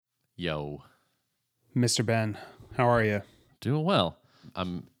Yo, Mr. Ben, how are you? doing well.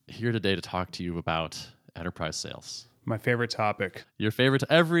 I'm here today to talk to you about enterprise sales. My favorite topic. Your favorite,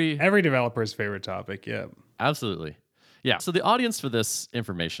 every Every developer's favorite topic, yeah. absolutely. Yeah. So the audience for this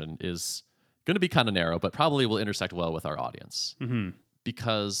information is going to be kind of narrow, but probably will intersect well with our audience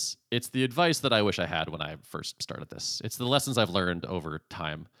because it's the advice that I wish I had when I first started this. It's the lessons I've learned over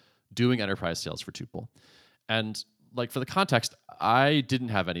time doing enterprise sales for Tuple. And like for the context, I didn't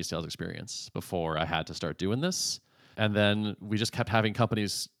have any sales experience before I had to start doing this. And then we just kept having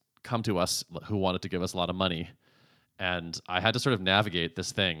companies come to us who wanted to give us a lot of money. And I had to sort of navigate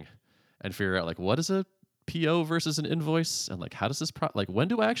this thing and figure out like, what is a PO versus an invoice? And like, how does this, like, when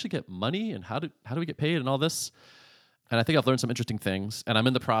do I actually get money and how do we get paid and all this? And I think I've learned some interesting things. And I'm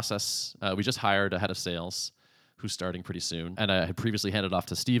in the process. We just hired a head of sales who's starting pretty soon. And I had previously handed off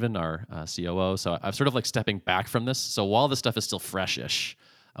to Steven, our COO. So I'm sort of like stepping back from this. So while this stuff is still fresh-ish,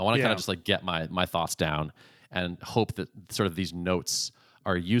 I want to kind of just like get my thoughts down and hope that sort of these notes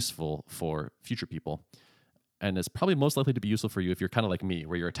are useful for future people. And it's probably most likely to be useful for you if you're kind of like me,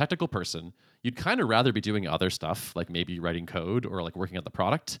 where you're a technical person. You'd kind of rather be doing other stuff, like maybe writing code or like working on the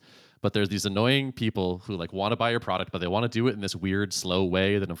product. But there's these annoying people who like want to buy your product, but they want to do it in this weird, slow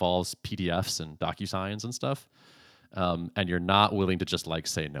way that involves PDFs and DocuSigns and stuff. And you're not willing to just like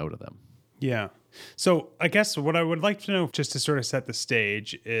say no to them. Yeah. So I guess what I would like to know, just to sort of set the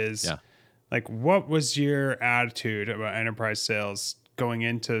stage, is like, what was your attitude about enterprise sales going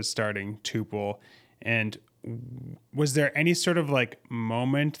into starting Tuple? And was there any sort of like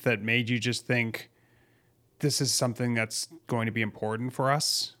moment that made you just think this is something that's going to be important for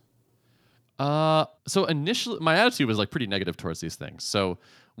us? So initially, my attitude was like pretty negative towards these things. So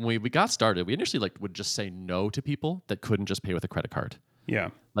when we got started, we initially like would just say no to people that couldn't just pay with a credit card. Yeah.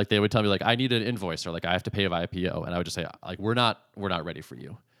 Like they would tell me like, I need an invoice or like I have to pay via PO. And I would just say like, we're not ready for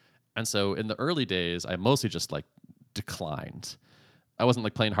you. And so in the early days, I mostly just like declined. I wasn't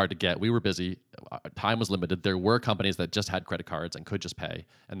like playing hard to get. We were busy. Time was limited. There were companies that just had credit cards and could just pay.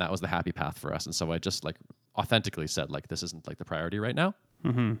 And that was the happy path for us. And so I just like authentically said like, this isn't like the priority right now.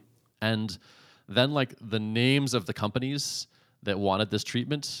 Mm-hmm. And then like the names of the companies that wanted this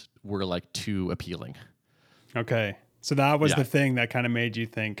treatment were like too appealing. Okay. So that was the thing that kind of made you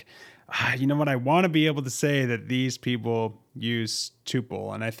think, you know what, I want to be able to say that these people use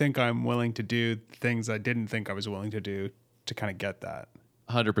Tuple, and I think I'm willing to do things I didn't think I was willing to do to kind of get that.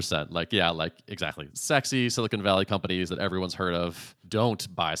 100%. Like, yeah, like exactly. Sexy Silicon Valley companies that everyone's heard of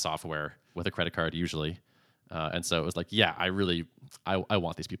don't buy software with a credit card usually. And so it was like, yeah, I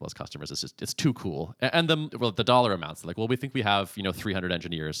want these people as customers. It's too cool. And the dollar amounts, like, well, we think we have, 300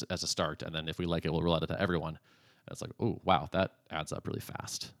 engineers as a start. And then if we like it, we'll roll out to everyone. And it's like, oh, wow, that adds up really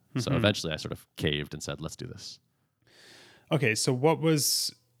fast. Mm-hmm. So eventually I sort of caved and said, let's do this. Okay. So what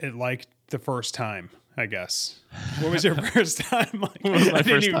was it like the first time, I guess? What was your first time like? I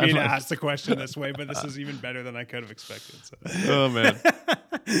didn't even mean to ask the question this way, but this is even better than I could have expected. So. Oh, man.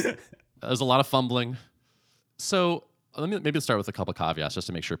 There's a lot of fumbling. So let me maybe start with a couple of caveats just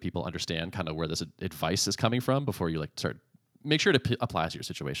to make sure people understand kind of where this advice is coming from before you like start. Make sure to apply to your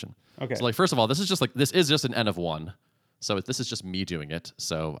situation. Okay. So like first of all, this is just an N of one. So this is just me doing it.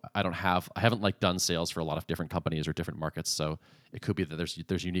 So I haven't like done sales for a lot of different companies or different markets. So it could be that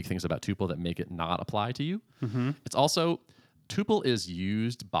there's unique things about Tuple that make it not apply to you. Mm-hmm. It's also Tuple is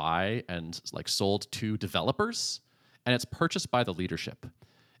used by and like sold to developers, and it's purchased by the leadership.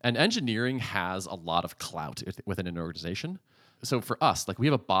 And engineering has a lot of clout within an organization. So for us, like we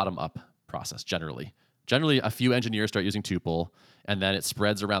have a bottom-up process generally. Generally, a few engineers start using Tuple, and then it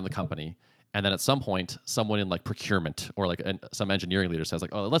spreads around the company. And then at some point, someone in like procurement or like some engineering leader says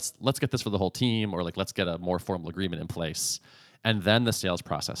like, oh, let's get this for the whole team, or like let's get a more formal agreement in place. And then the sales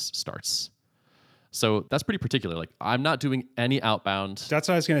process starts. So that's pretty particular. Like I'm not doing any outbound. That's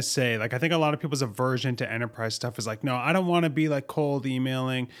what I was going to say. Like, I think a lot of people's aversion to enterprise stuff is like, no, I don't want to be like cold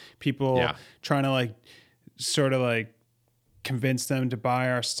emailing people, trying to like sort of like convince them to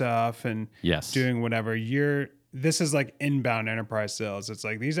buy our stuff and doing whatever. This is like inbound enterprise sales. It's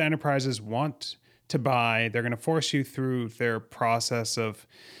like these enterprises want to buy. They're going to force you through their process of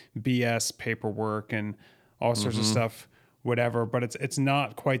BS paperwork and all sorts of stuff. Whatever, but it's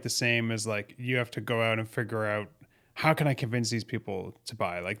not quite the same as like you have to go out and figure out how can I convince these people to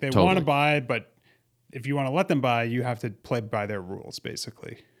buy. Like they want to buy, but if you want to let them buy, you have to play by their rules,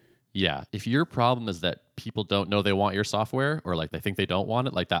 basically. Yeah. If your problem is that people don't know they want your software or like they think they don't want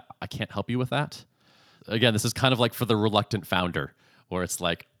it, like that, I can't help you with that. Again, this is kind of like for the reluctant founder, where it's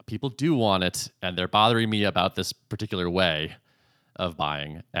like people do want it and they're bothering me about this particular way of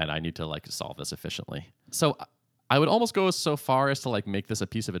buying, and I need to like solve this efficiently. So I would almost go so far as to like make this a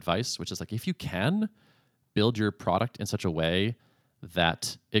piece of advice, which is like, if you can build your product in such a way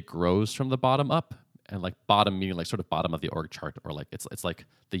that it grows from the bottom up, and like bottom meaning like sort of bottom of the org chart, or like it's like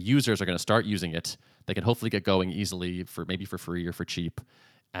the users are going to start using it. They can hopefully get going easily for maybe for free or for cheap.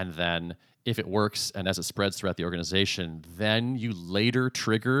 And then if it works and as it spreads throughout the organization, then you later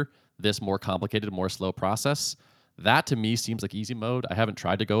trigger this more complicated, more slow process. That to me seems like easy mode. I haven't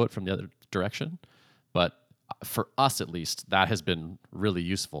tried to go it from the other direction, but for us at least, that has been really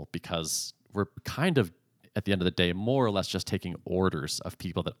useful because we're kind of, at the end of the day, more or less just taking orders of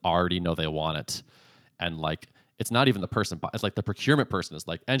people that already know they want it. And like, it's not even the person, it's like the procurement person is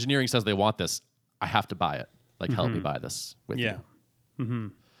like, engineering says they want this. I have to buy it. Like, help me buy this with you. Mm-hmm.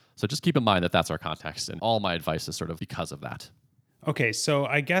 So just keep in mind that that's our context. And all my advice is sort of because of that. Okay. So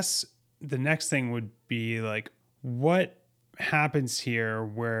I guess the next thing would be like, what happens here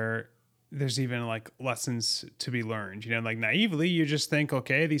where there's even like lessons to be learned? You know, like naively, you just think,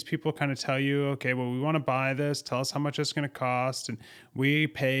 okay, these people kind of tell you, okay, well, we want to buy this. Tell us how much it's going to cost. And we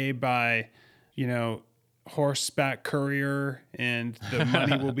pay by, you know, horseback courier, and the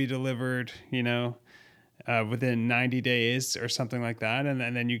money will be delivered, you know, within 90 days or something like that.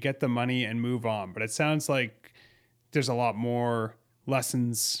 And then you get the money and move on. But it sounds like there's a lot more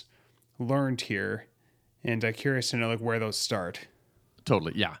lessons learned here. And I'm curious to know like where those start.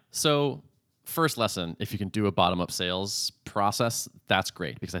 Totally. Yeah. So first lesson, if you can do a bottom-up sales process, that's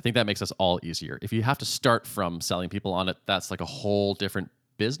great, because I think that makes us all easier. If you have to start from selling people on it, that's like a whole different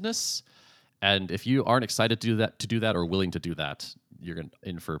business. And if you aren't excited to do that or willing to do that, you're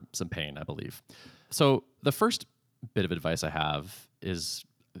in for some pain, I believe. So the first bit of advice I have is,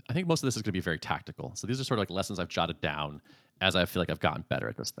 I think most of this is going to be very tactical. So these are sort of like lessons I've jotted down as I feel like I've gotten better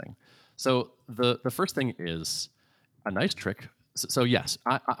at this thing. So the first thing is a nice trick. So yes,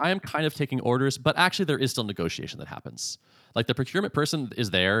 I am kind of taking orders, but actually there is still negotiation that happens. Like the procurement person is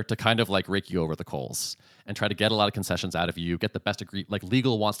there to kind of like rake you over the coals and try to get a lot of concessions out of you, get the best like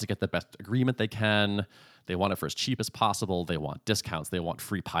legal wants to get the best agreement they can. They want it for as cheap as possible. They want discounts. They want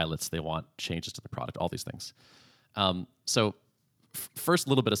free pilots. They want changes to the product, all these things. So first,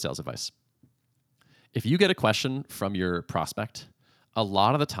 little bit of sales advice. If you get a question from your prospect, a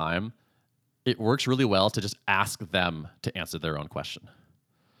lot of the time, it works really well to just ask them to answer their own question.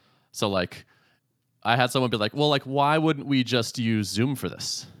 So like, I had someone be like, well, like, why wouldn't we just use Zoom for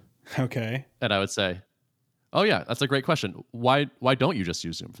this? Okay. And I would say, oh yeah, that's a great question. Why don't you just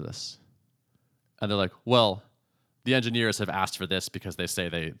use Zoom for this? And they're like, well, the engineers have asked for this because they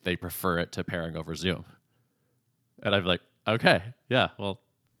say they prefer it to pairing over Zoom. And I'd be like, okay, yeah, well,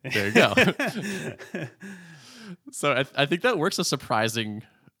 there you go. So I think that works a surprising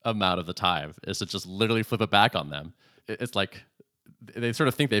amount of the time, is to just literally flip it back on them. It's like they sort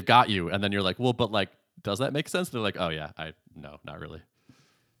of think they've got you, and then you're like, well, but like, does that make sense? They're like, oh yeah, no, not really.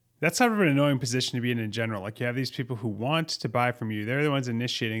 That's sort of an annoying position to be in general. Like you have these people who want to buy from you. They're the ones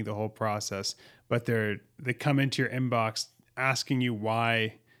initiating the whole process, but they come into your inbox asking you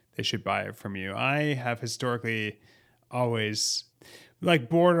why they should buy it from you. I have historically always like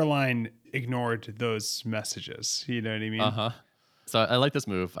borderline ignored those messages. You know what I mean? Uh-huh. So I like this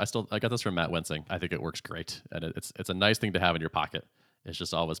move. I got this from Matt Wensing. I think it works great, and it's a nice thing to have in your pocket. It's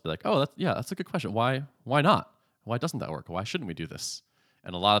just always be like, oh, that's a good question. Why not? Why doesn't that work? Why shouldn't we do this?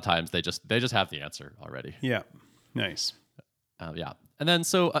 And a lot of times they just have the answer already. Yeah, nice. Yeah, and then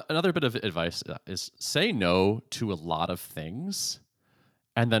so another bit of advice is say no to a lot of things,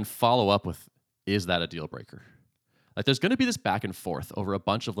 and then follow up with, is that a deal breaker? Like there's going to be this back and forth over a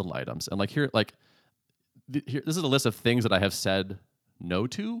bunch of little items, and like here, this is a list of things that I have said no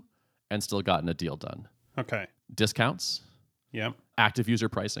to and still gotten a deal done. Okay. Discounts. Yep. Active user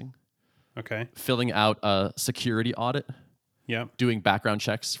pricing. Okay. Filling out a security audit. Yep. Doing background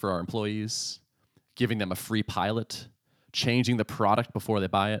checks for our employees. Giving them a free pilot. Changing the product before they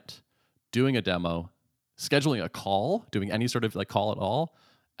buy it. Doing a demo. Scheduling a call. Doing any sort of like call at all.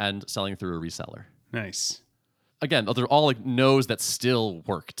 And selling through a reseller. Nice. Again, they're all like no's that still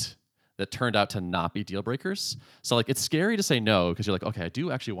worked, that turned out to not be deal breakers. So like it's scary to say no, because you're like, okay, I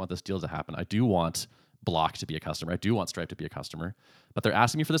do actually want this deal to happen. I do want Block to be a customer. I do want Stripe to be a customer. But they're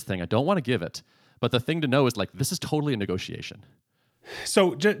asking me for this thing. I don't want to give it. But the thing to know is like, this is totally a negotiation.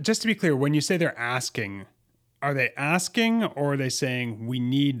 So just to be clear, when you say they're asking, are they asking or are they saying we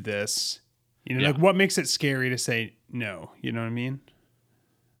need this? You know, like what makes it scary to say no? You know what I mean?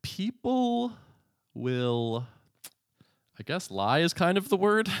 People will, I guess lie is kind of the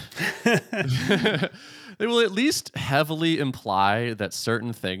word. They will at least heavily imply that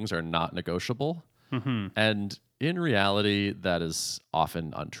certain things are not negotiable. Mm-hmm. And in reality, that is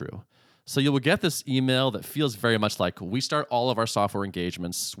often untrue. So you will get this email that feels very much like, we start all of our software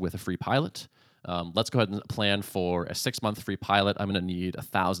engagements with a free pilot. Let's go ahead and plan for a 6-month free pilot. I'm going to need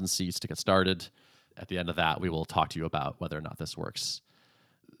 1,000 seats to get started. At the end of that, we will talk to you about whether or not this works.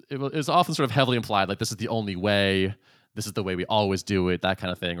 It is often sort of heavily implied, like, this is the only way, this is the way we always do it, that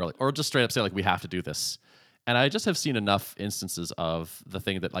kind of thing, or just straight up say, like, we have to do this. And I just have seen enough instances of the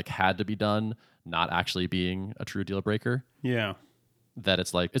thing that, like, had to be done not actually being a true deal breaker. Yeah. That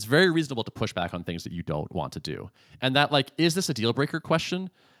it's like, it's very reasonable to push back on things that you don't want to do. And that, like, is this a deal breaker question?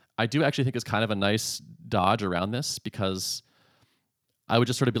 I do actually think is kind of a nice dodge around this, because I would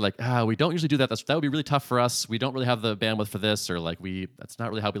just sort of be like, we don't usually do that. That would be really tough for us. We don't really have the bandwidth for this, or like, that's not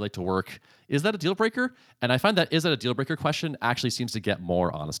really how we like to work. Is that a deal breaker? And I find that is that a deal breaker question actually seems to get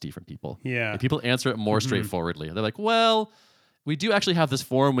more honesty from people. Yeah. And people answer it more straightforwardly. They're like, well, we do actually have this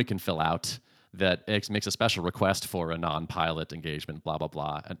form we can fill out that makes a special request for a non-pilot engagement, blah, blah,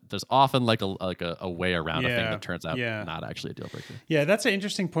 blah. And there's often like a way around a thing that turns out not actually a deal breaker. Yeah, that's an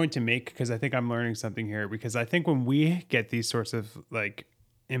interesting point to make, because I think I'm learning something here, because I think when we get these sorts of like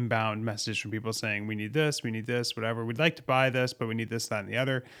inbound messages from people saying, we need this, whatever, we'd like to buy this, but we need this, that, and the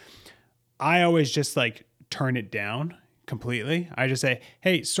other, I always just like turn it down completely. I just say,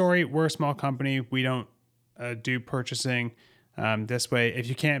 hey, sorry, we're a small company. We don't do purchasing this way. If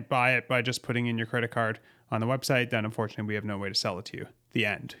you can't buy it by just putting in your credit card on the website, then unfortunately we have no way to sell it to you. The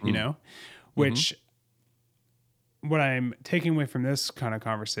end, you know, which what I'm taking away from this kind of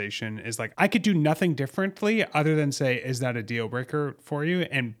conversation is like, I could do nothing differently other than say, is that a deal breaker for you?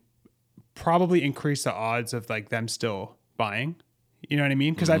 And probably increase the odds of like them still buying. You know what I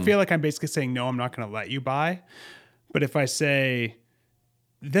mean? Because I feel like I'm basically saying, no, I'm not going to let you buy. But if I say,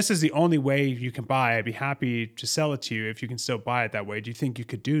 this is the only way you can buy, I'd be happy to sell it to you if you can still buy it that way. Do you think you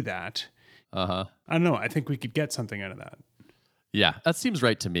could do that? I don't know. I think we could get something out of that. Yeah, that seems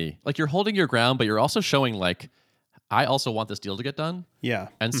right to me. Like, you're holding your ground, but you're also showing like, I also want this deal to get done. Yeah.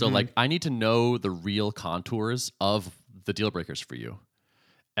 And so like, I need to know the real contours of the deal breakers for you.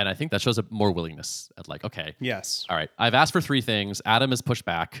 And I think that shows a more willingness at like, okay, yes, all right, I've asked for 3 things. Adam has pushed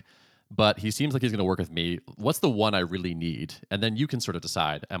back, but he seems like he's going to work with me. What's the one I really need? And then you can sort of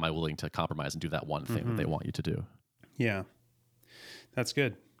decide, am I willing to compromise and do that one thing that they want you to do? Yeah, that's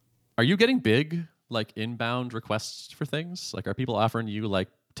good. Are you getting big, like, inbound requests for things? Like, are people offering you like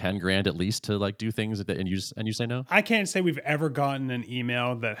 10 grand at least to like do things and you say no? I can't say we've ever gotten an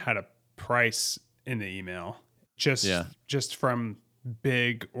email that had a price in the email. Just from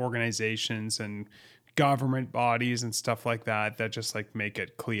big organizations and government bodies and stuff like that just like make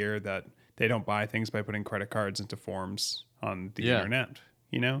it clear that they don't buy things by putting credit cards into forms on the internet,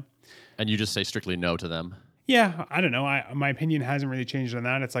 you know? And you just say strictly no to them. Yeah, I don't know. My opinion hasn't really changed on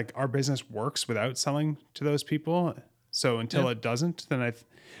that. It's like our business works without selling to those people. So until it doesn't, then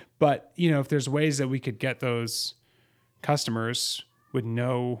but you know, if there's ways that we could get those customers with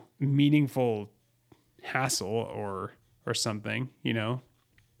no meaningful hassle or something, you know,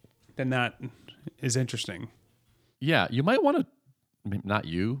 then that is interesting. Yeah, you might want to, not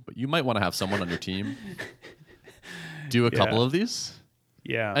you, but you might want to have someone on your team do a couple of these.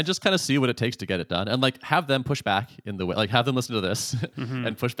 Yeah. And just kind of see what it takes to get it done. And like, have them push back in the way, like, have them listen to this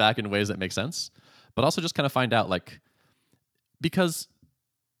and push back in ways that make sense. But also just kind of find out, like, because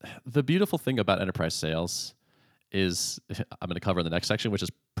the beautiful thing about enterprise sales is, I'm going to cover in the next section, which is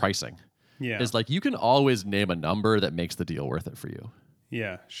pricing. Yeah. Is like, you can always name a number that makes the deal worth it for you.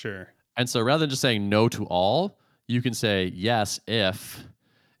 Yeah, sure. And so rather than just saying no to all, you can say yes if,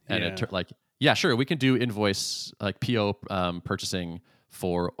 and yeah, sure, we can do invoice, like PO purchasing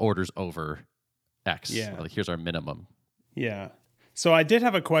for orders over X. Yeah. Like, here's our minimum. Yeah. So I did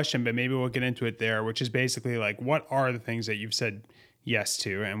have a question, but maybe we'll get into it there, which is basically like, what are the things that you've said yes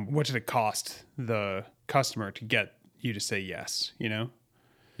to, and what did it cost the customer to get you to say yes, you know?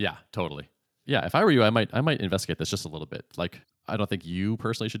 Yeah, totally. Yeah, if I were you, I might investigate this just a little bit. Like, I don't think you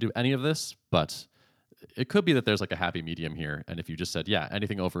personally should do any of this, but it could be that there's like a happy medium here. And if you just said, yeah,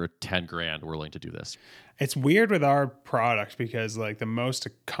 anything over 10 grand, we're willing to do this. It's weird with our product because like the most a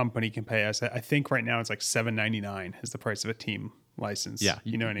company can pay us, I think right now it's like $7.99 is the price of a team license. Yeah.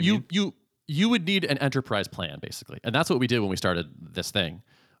 You know what I mean? You would need an enterprise plan, basically. And that's what we did when we started this thing.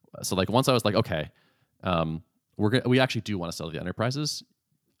 So like, once I was like, okay, we actually do want to sell to the enterprises.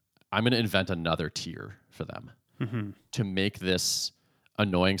 I'm going to invent another tier for them to make this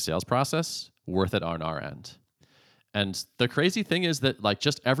annoying sales process worth it on our end. And the crazy thing is that like,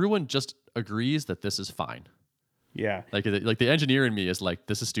 just everyone just agrees that this is fine. Yeah. Like the engineer in me is like,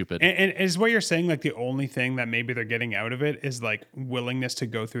 this is stupid. And is what you're saying, like the only thing that maybe they're getting out of it is like willingness to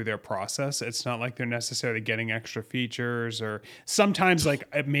go through their process. It's not like they're necessarily getting extra features, or sometimes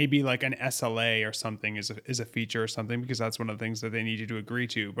like maybe like an SLA or something is a feature or something, because that's one of the things that they need you to agree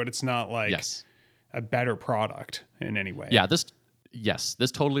to, but it's not like Yes. a better product in any way. Yeah, this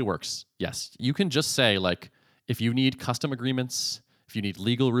totally works. Yes. You can just say like, if you need custom agreements, if you need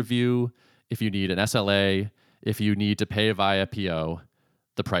legal review, if you need an SLA, if you need to pay via PO,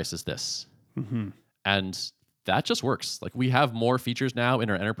 the price is this. And that just works. Like, we have more features now in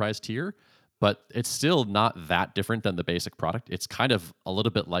our enterprise tier, but it's still not that different than the basic product. It's kind of a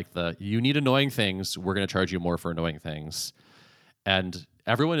little bit like you need annoying things, we're going to charge you more for annoying things. And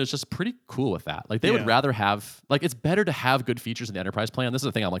everyone is just pretty cool with that. Like, they would rather have, like, it's better to have good features in the enterprise plan. This is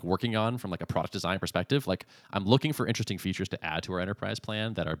the thing I'm like working on from like a product design perspective. Like, I'm looking for interesting features to add to our enterprise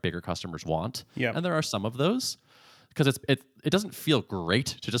plan that our bigger customers want. Yeah. And there are some of those, because it doesn't feel great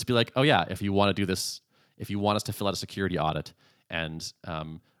to just be like, oh yeah, if you want to do this, if you want us to fill out a security audit and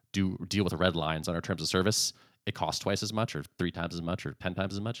deal with red lines on our terms of service, it costs twice as much or 3 times as much or 10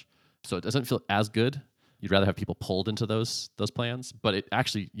 times as much. So it doesn't feel as good. You'd rather have people pulled into those plans, but it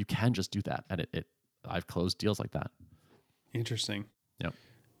actually, you can just do that, and I've closed deals like that. Interesting. Yep.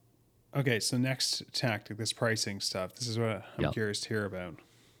 Okay, so next tactic, this pricing stuff. This is what I'm curious to hear about.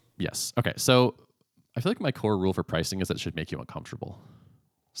 Yes. Okay. So I feel like my core rule for pricing is that it should make you uncomfortable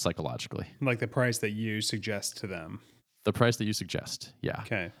psychologically. Like the price that you suggest to them. The price that you suggest. Yeah.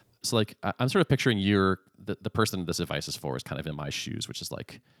 Okay. So like, I'm sort of picturing the person this advice is for is kind of in my shoes, which is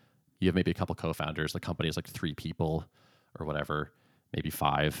like, you have maybe a couple co-founders, the company is like 3 people or whatever, maybe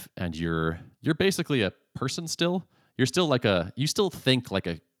 5, and you're basically a person still. You're still you still think like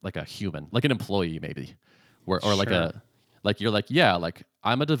a human, like an employee maybe, or like you're like, yeah, like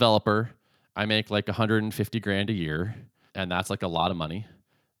I'm a developer, I make like 150 grand a year, and that's like a lot of money.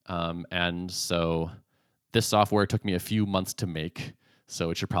 And so this software took me a few months to make,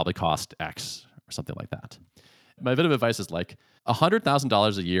 so it should probably cost X or something like that. My bit of advice is like,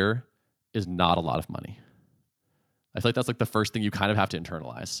 $100,000 a year is not a lot of money. I feel like that's like the first thing you kind of have to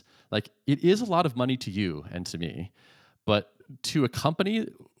internalize. Like, it is a lot of money to you and to me, but to a company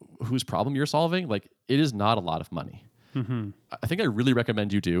whose problem you're solving, like, it is not a lot of money. I think I really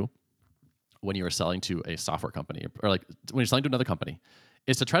recommend you do, when you are selling to a software company, or like when you're selling to another company,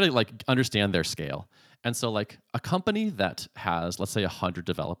 is to try to like understand their scale. And so like a company that has, let's say, 100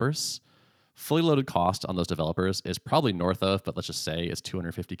 developers, fully loaded cost on those developers is probably north of, but let's just say it's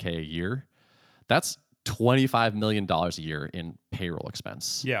 $250K a year. That's $25 million a year in payroll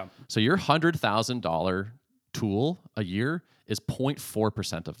expense. Yeah. So your $100,000 tool a year is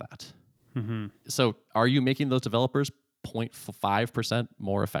 0.4% of that. So are you making those developers 0.5%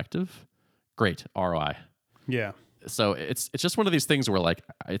 more effective? Great ROI. Yeah. So it's just one of these things where like,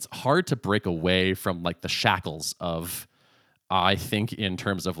 it's hard to break away from like the shackles of, I think in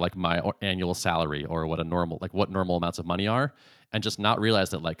terms of like my annual salary or what normal amounts of money are, and just not realize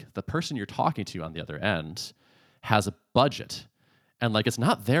that like the person you're talking to on the other end has a budget, and like it's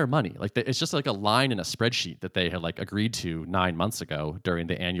not their money. Like it's just like a line in a spreadsheet that they had like agreed to 9 months ago during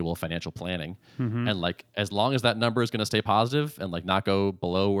the annual financial planning. And like, as long as that number is going to stay positive and like not go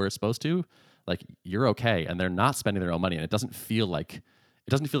below where it's supposed to, like you're okay. And they're not spending their own money, and it doesn't feel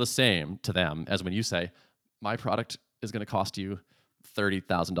the same to them as when you say, my product is going to cost you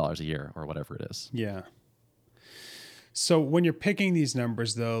 $30,000 a year or whatever it is. Yeah. So when you're picking these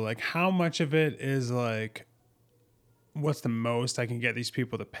numbers though, like how much of it is like, what's the most I can get these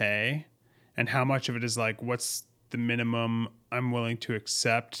people to pay? And how much of it is like, what's the minimum I'm willing to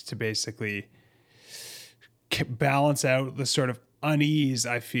accept to basically balance out the sort of unease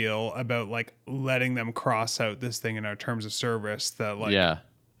I feel about like letting them cross out this thing in our terms of service that like, yeah.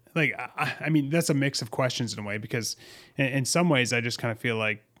 Like, I mean, that's a mix of questions in a way, because in some ways I just kind of feel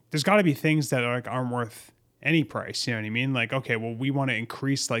like there's got to be things that are like aren't worth any price. You know what I mean? Like, okay, well, we want to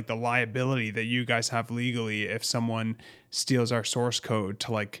increase like the liability that you guys have legally if someone steals our source code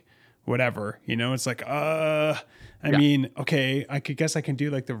to like whatever, you know, it's like, I mean, okay, I could guess I can do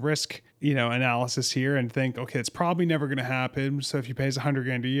like the risk, analysis here and think, okay, it's probably never going to happen. So if you pay us 100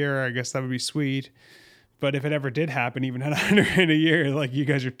 grand a year, I guess that would be sweet. But if it ever did happen, even at 100 grand a year, like you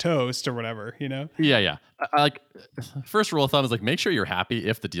guys are toast or whatever, Yeah. I like, first rule of thumb is like, make sure you're happy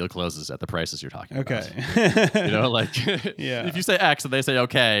if the deal closes at the prices you're talking about. Like, yeah. If you say X and they say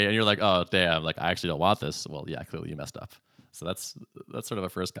okay, and you're like, oh damn, like I actually don't want this. Well, yeah, clearly you messed up. So that's sort of a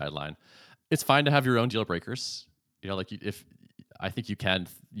first guideline. It's fine to have your own deal breakers. Like if I think you can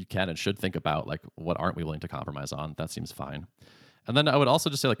and should think about like, what aren't we willing to compromise on? That seems fine. And then I would also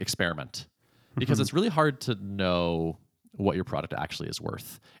just say like, experiment. because it's really hard to know what your product actually is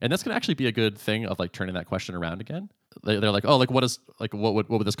worth. And that's going to actually be a good thing of like turning that question around again. They're like, oh, like what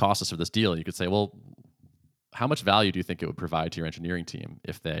would this cost us for this deal? And you could say, well, how much value do you think it would provide to your engineering team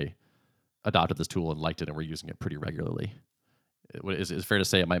if they adopted this tool and liked it and were using it pretty regularly? Is it fair to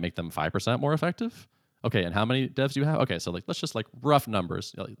say it might make them 5% more effective? Okay, and how many devs do you have? Okay, so like let's just like rough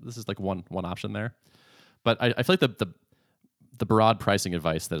numbers. You know, this is like one option there. But I feel like the broad pricing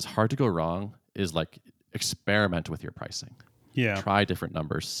advice that is hard to go wrong is like experiment with your pricing. Yeah. Try different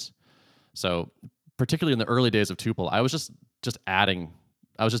numbers. So particularly in the early days of Tuple, I was just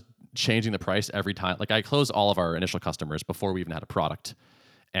changing the price every time. Like I closed all of our initial customers before we even had a product.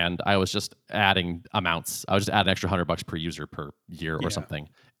 And I was just adding amounts. I would just add an extra $100 per user per year or something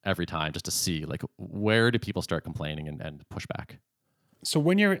every time just to see like where do people start complaining and push back. So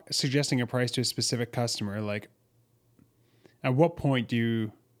when you're suggesting a price to a specific customer, like at what point do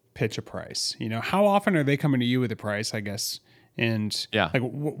you pitch a price? You know, how often are they coming to you with a price, I guess? And like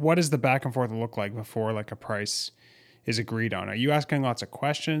what does the back and forth look like before like a price is agreed on? Are you asking lots of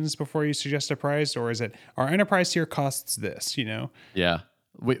questions before you suggest a price, or is it our enterprise tier costs this, you know? Yeah.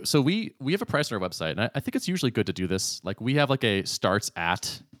 So we have a price on our website, and I think it's usually good to do this. Like we have like a starts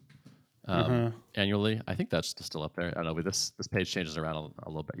at annually. I think that's still up there. I don't know, but this page changes around a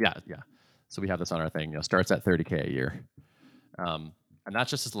little bit. Yeah. So we have this on our thing. You know, starts at $30K a year, and that's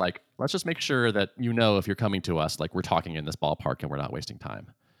just like let's just make sure that you know if you're coming to us, like we're talking in this ballpark and we're not wasting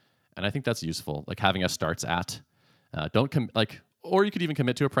time. And I think that's useful. Like having a starts at, or you could even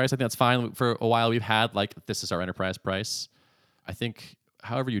commit to a price. I think that's fine. For a while, we've had like this is our enterprise price. I think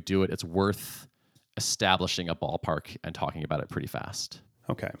however you do it, it's worth establishing a ballpark and talking about it pretty fast.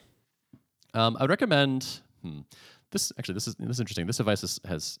 Okay. I would recommend this. Actually, this is interesting. This advice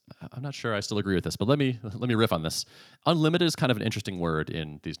has. I'm not sure I still agree with this, but let me riff on this. Unlimited is kind of an interesting word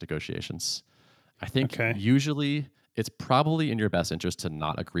in these negotiations. I think usually it's probably in your best interest to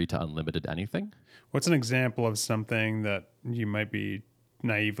not agree to unlimited anything. What's an example of something that you might be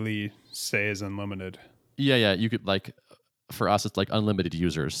naively say is unlimited? Yeah. You could like. For us, it's like unlimited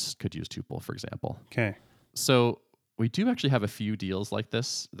users could use Tuple, for example. Okay. So we do actually have a few deals like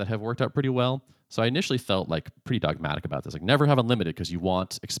this that have worked out pretty well. So I initially felt like pretty dogmatic about this. Like never have unlimited because you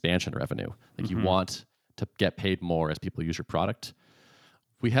want expansion revenue. Like you want to get paid more as people use your product.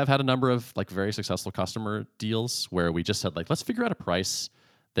 We have had a number of like very successful customer deals where we just said like, let's figure out a price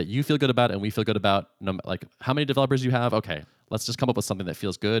that you feel good about and we feel good about. Like how many developers you have? Okay, let's just come up with something that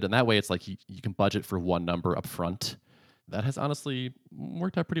feels good. And that way it's like you can budget for one number up front. That has honestly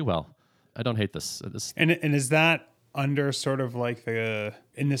worked out pretty well. I don't hate this. And is that under sort of like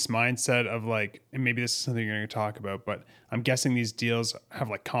in this mindset of like, and maybe this is something you're going to talk about, but I'm guessing these deals have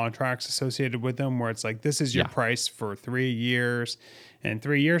like contracts associated with them where it's like, this is your price for 3 years. And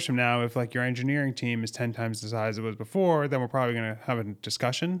 3 years from now, if like your engineering team is 10 times the size it was before, then we're probably going to have a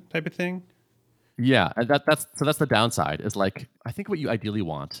discussion type of thing. Yeah. And that's the downside is like, I think what you ideally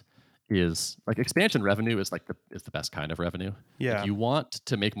want is like expansion revenue is like the best kind of revenue. Yeah. Like you want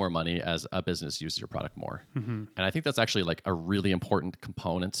to make more money as a business uses your product more. And I think that's actually like a really important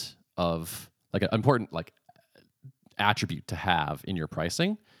component of like an important like attribute to have in your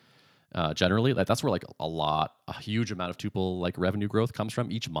pricing. Generally, like that's where like a huge amount of Tuple like revenue growth comes from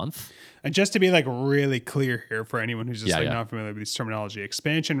each month. And just to be like really clear here for anyone who's just not familiar with this terminology,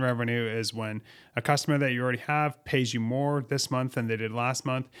 expansion revenue is when a customer that you already have pays you more this month than they did last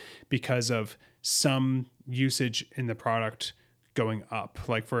month because of some usage in the product going up.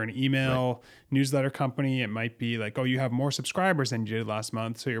 Like for an email newsletter company, it might be like, oh, you have more subscribers than you did last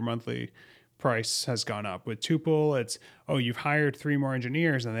month, so your monthly price has gone up. With Tuple, it's, oh, you've hired 3 more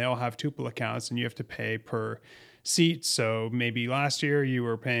engineers and they all have Tuple accounts and you have to pay per seat. So maybe last year you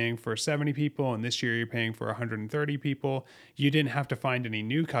were paying for 70 people and this year you're paying for 130 people. You didn't have to find any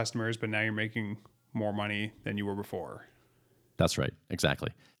new customers, but now you're making more money than you were before. That's right.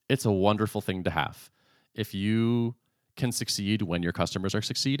 Exactly. It's a wonderful thing to have. If you can succeed when your customers are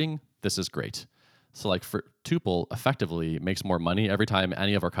succeeding, this is great. So like for Tuple effectively makes more money every time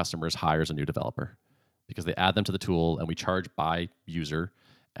any of our customers hires a new developer because they add them to the tool and we charge by user.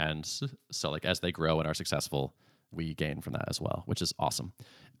 And so like as they grow and are successful, we gain from that as well, which is awesome.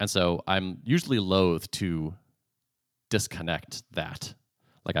 And so I'm usually loath to disconnect that.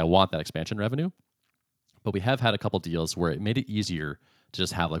 Like I want that expansion revenue, but we have had a couple deals where it made it easier to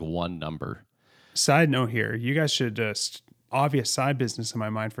just have like one number. Side note here, you guys should obvious side business in my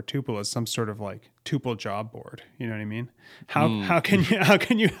mind for Tuple is some sort of like Tuple job board. You know what I mean? How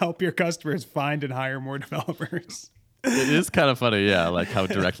can you help your customers find and hire more developers? It is kind of funny, yeah, like how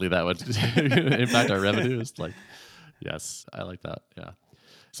directly that would impact our revenue. It's like, yes, I like that. Yeah.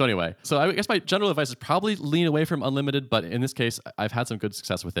 So anyway, so I guess my general advice is probably lean away from unlimited, but in this case, I've had some good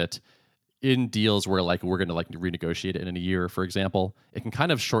success with it in deals where like we're going to like renegotiate it in a year, for example. It can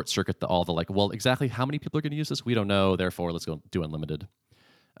kind of short circuit all the like, well, exactly how many people are going to use this? We don't know. Therefore, let's go do unlimited.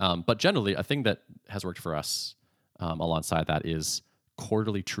 But generally, a thing that has worked for us alongside that is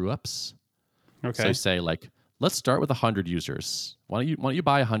quarterly true ups. Okay. So you say like, let's start with 100 users. Why don't you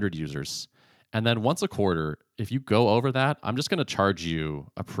buy 100 users? And then once a quarter, if you go over that, I'm just going to charge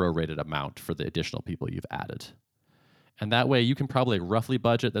you a prorated amount for the additional people you've added. And that way you can probably roughly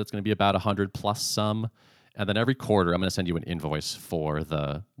budget that it's going to be about 100 plus some. And then every quarter, I'm going to send you an invoice for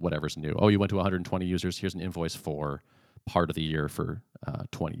the whatever's new. Oh, you went to 120 users. Here's an invoice for part of the year for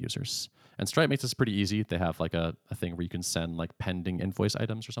 20 users. And Stripe makes this pretty easy. They have like a thing where you can send like pending invoice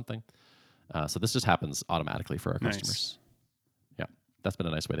items or something. So this just happens automatically for our customers. Yeah, that's been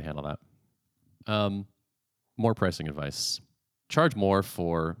a nice way to handle that. More pricing advice. Charge more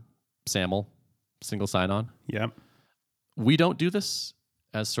for SAML, single sign-on. Yep. We don't do this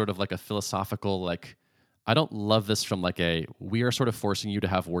as sort of like a philosophical, like, I don't love this from like we are sort of forcing you to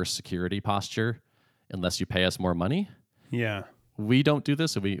have worse security posture unless you pay us more money. Yeah. We don't do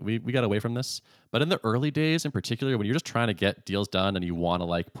this, so we got away from this. But in the early days, in particular, when you're just trying to get deals done and you want to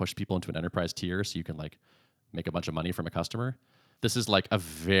like push people into an enterprise tier so you can like make a bunch of money from a customer, this is like a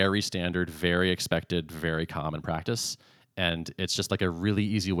very standard, very expected, very common practice. And it's just like a really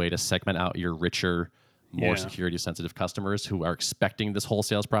easy way to segment out your richer, more security sensitive customers who are expecting this whole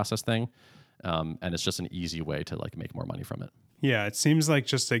sales process thing. And it's just an easy way to like make more money from it. Yeah, it seems like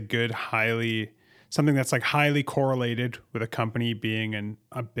just a good, something that's like highly correlated with a company being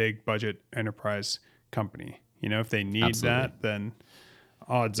a big budget enterprise company. You know, if they need that, then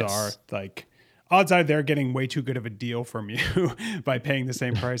odds are they're getting way too good of a deal from you by paying the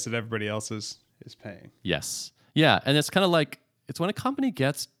same price that everybody else is paying. Yes. Yeah. And it's kind of like, it's when a company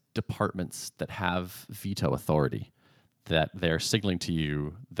gets departments that have veto authority that they're signaling to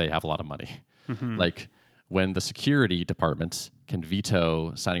you they have a lot of money. Mm-hmm. Like when the security department can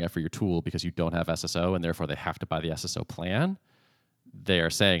veto signing up for your tool because you don't have SSO and therefore they have to buy the SSO plan, they are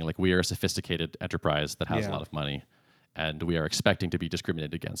saying like, we are a sophisticated enterprise that has a lot of money and we are expecting to be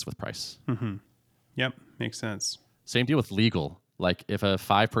discriminated against with price. Mm-hmm. Yep, makes sense. Same deal with legal. Like if a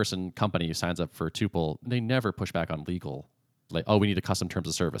 5-person company signs up for Tuple, they never push back on legal. Like, oh, we need a custom terms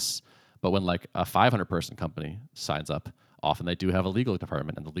of service. But when like a 500-person company signs up, often they do have a legal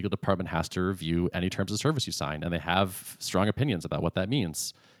department, and the legal department has to review any terms of service you sign, and they have strong opinions about what that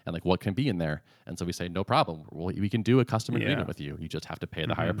means and like what can be in there. And so we say, no problem. We can do a custom agreement with you. You just have to pay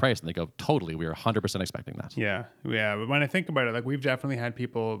the higher price. And they go, totally, we are 100% expecting that. Yeah. Yeah. But when I think about it, like we've definitely had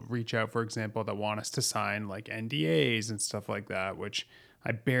people reach out, for example, that want us to sign like NDAs and stuff like that, which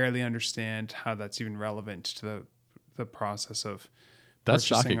I barely understand how that's even relevant to the process of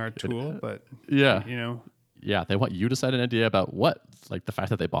purchasing our tool. But yeah, you know. Yeah, they want you to sign an NDA about what? Like the fact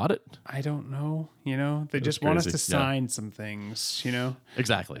that they bought it? I don't know. You know, they just want us to sign some things, you know?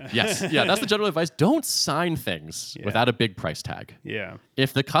 Exactly. Yes. Yeah, that's the general advice. Don't sign things without a big price tag. Yeah.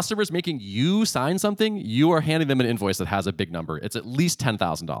 If the customer's making you sign something, you are handing them an invoice that has a big number. It's at least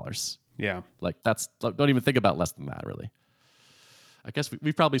 $10,000. Yeah. Like don't even think about less than that, really. I guess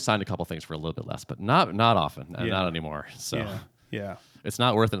we've probably signed a couple things for a little bit less, but not often, and not anymore. So yeah. It's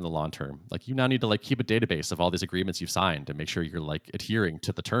not worth it in the long term. Like you now need to like keep a database of all these agreements you've signed and make sure you're like adhering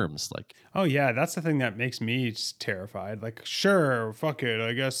to the terms. Like, oh yeah, that's the thing that makes me just terrified. Like, sure, fuck it.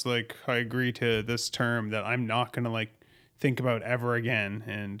 I guess like I agree to this term that I'm not gonna like think about ever again,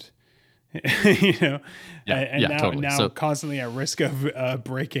 and you know, now so, constantly at risk of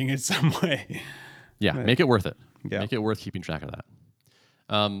breaking in some way. Yeah, make it worth it. Yeah. Make it worth keeping track of that.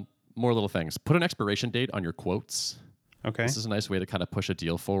 More little things. Put an expiration date on your quotes. Okay. This is a nice way to kind of push a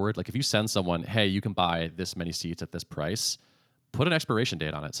deal forward. Like if you send someone, hey, you can buy this many seats at this price, put an expiration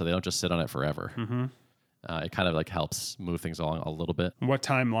date on it so they don't just sit on it forever. Mm-hmm. It kind of like helps move things along a little bit. What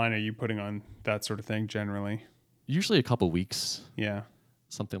timeline are you putting on that sort of thing generally? Usually a couple weeks. Yeah.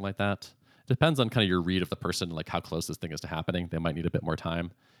 Something like that. It depends on kind of your read of the person, like how close this thing is to happening. They might need a bit more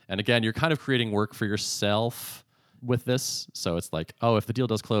time. And again, you're kind of creating work for yourself with this. So it's like, oh, if the deal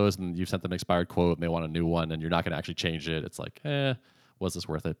does close and you've sent them an expired quote and they want a new one and you're not going to actually change it, it's like, was this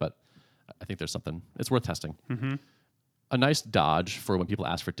worth it? But I think there's something, it's worth testing. Mm-hmm. A nice dodge for when people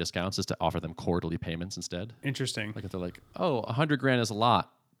ask for discounts is to offer them quarterly payments instead. Interesting. Like if they're like, oh, $100,000 is a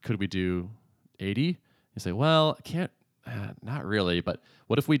lot. Could we do 80? You say, well, I can't, not really. But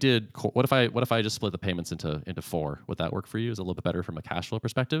what if we did, what if I just split the payments into 4? Would that work for you? Is it a little bit better from a cash flow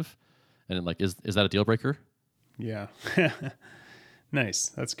perspective? And then like, is that a deal breaker? Yeah. Nice.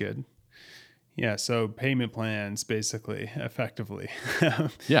 That's good. Yeah, so payment plans, basically, effectively.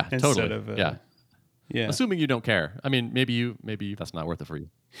 Yeah, Instead totally. of Yeah. yeah, Assuming you don't care. I mean, maybe that's not worth it for you.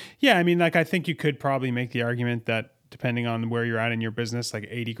 yeah. I mean, like I think you could probably make the argument that depending on where you're at in your business, like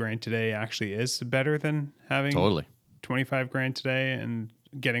 80 grand today actually is better than having Totally. 25 grand today and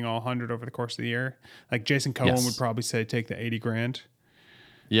getting all 100 over the course of the year. Like Jason Cohen would Yes. probably say take the 80 grand.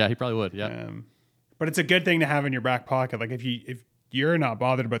 Yeah, he probably would. Yeah. But it's a good thing to have in your back pocket. Like if you're not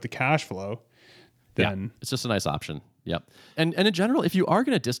bothered about the cash flow, then it's just a nice option. Yep. And in general, if you are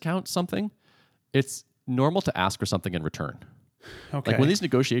going to discount something, it's normal to ask for something in return. okay. Like when these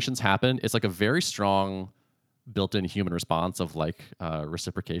negotiations happen, it's like a very strong built-in human response of like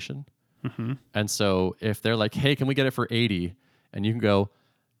reciprocation. And so if they're like, hey, can we get it for 80? And you can go,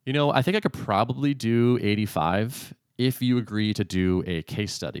 I think I could probably do 85 if you agree to do a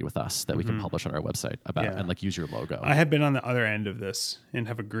case study with us that we can publish on our website about Yeah. and like use your logo. I have been on the other end of this and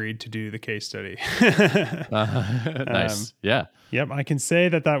have agreed to do the case study. Nice. Yeah. Yep, I can say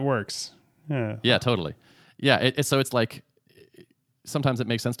that works. Yeah, totally. Yeah. So it's like sometimes it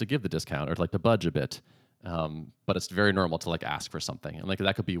makes sense to give the discount or like to budge a bit. But it's very normal to like ask for something. And like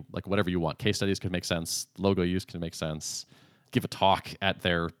that could be like whatever you want. Case studies could make sense. Logo use can make sense. Give a talk at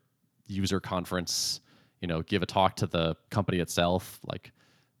their user conference, give a talk to the company itself, like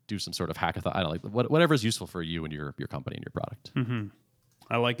do some sort of hackathon. I don't know, like whatever is useful for you and your company and your product.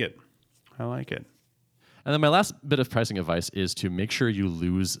 I like it. And then my last bit of pricing advice is to make sure you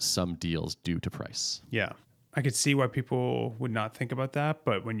lose some deals due to price. Yeah. I could see why people would not think about that,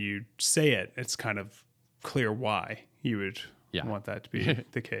 but when you say it, it's kind of clear why you would want that to be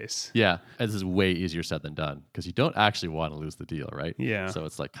the case. Yeah. And this is way easier said than done because you don't actually want to lose the deal, right? Yeah. So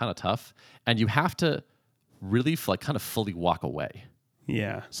it's like kind of tough. And you have to really like kind of fully walk away.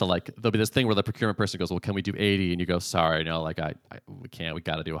 Yeah. So like there'll be this thing where the procurement person goes, well, can we do 80? And you go, sorry, like we can't, we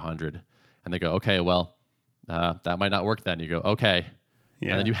got to do 100. And they go, okay, well, that might not work then. You go, okay.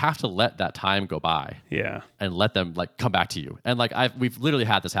 Yeah. And then you have to let that time go by. Yeah. And let them like come back to you. And like we've literally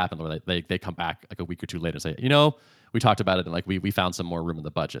had this happen where they come back like a week or two later and say, we talked about it and like we found some more room in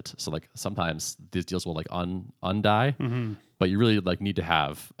the budget. So like sometimes these deals will like undie, but you really like need to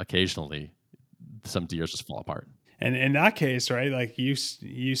have occasionally some deals just fall apart. And in that case, right, like you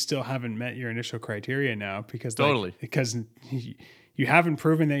still haven't met your initial criteria now because because you haven't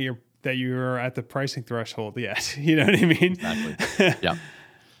proven that you're at the pricing threshold yet. You know what I mean? Exactly. Yeah.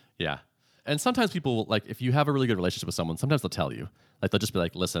 Yeah. And sometimes people will, like, if you have a really good relationship with someone, sometimes they'll tell you, like, they'll just be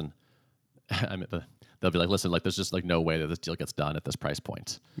like, listen, they'll be like, listen, like, there's just like no way that this deal gets done at this price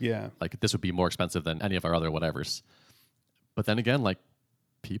point. Yeah. Like this would be more expensive than any of our other whatevers. But then again, like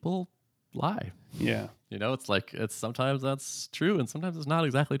people lie. Yeah. It's like, sometimes that's true and sometimes it's not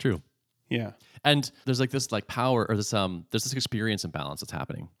exactly true. Yeah. And there's like this like power or there's this experience imbalance that's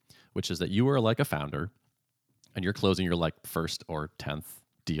happening, which is that you are like a founder and you're closing your like first or 10th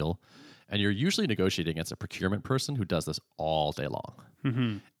deal. And you're usually negotiating against a procurement person who does this all day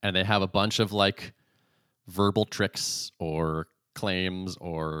long. And they have a bunch of like verbal tricks or claims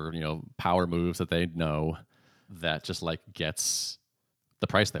or, power moves that they know that just like gets the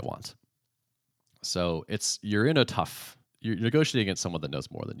price they want. So you're negotiating against someone that knows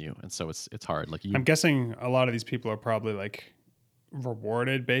more than you. And so it's hard. Like I'm guessing a lot of these people are probably like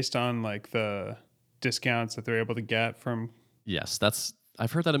rewarded based on like the discounts that they're able to get from. Yes,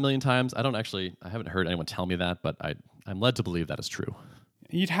 I've heard that a million times. I haven't heard anyone tell me that, but I'm led to believe that is true.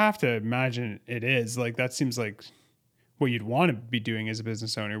 You'd have to imagine it is. Like that seems like what you'd want to be doing as a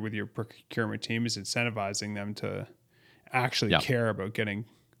business owner with your procurement team is incentivizing them to actually care about getting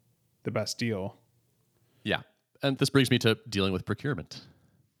the best deal. Yeah. And this brings me to dealing with procurement.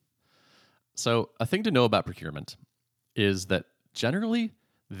 So a thing to know about procurement is that generally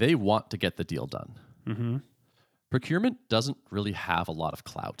they want to get the deal done. Procurement doesn't really have a lot of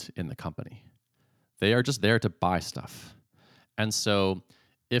clout in the company. They are just there to buy stuff. And so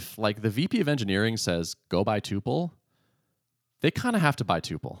if like the VP of engineering says, go buy Tuple, they kind of have to buy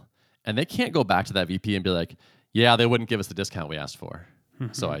Tuple. And they can't go back to that VP and be like, yeah, they wouldn't give us the discount we asked for.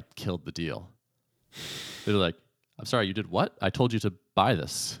 So I killed the deal. They're like, I'm sorry, you did what? I told you to buy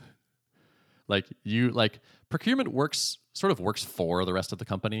this. Procurement works for the rest of the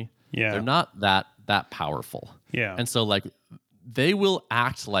company. Yeah. They're not that powerful. Yeah. And so like they will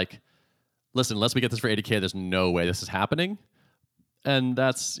act like, listen, unless we get this for 80K, there's no way this is happening. And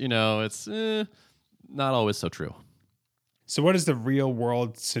that's, it's not always so true. So what is the real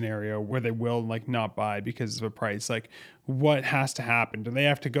world scenario where they will like not buy because of a price? Like what has to happen? Do they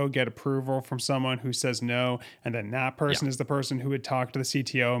have to go get approval from someone who says no? And then that person is the person who would talk to the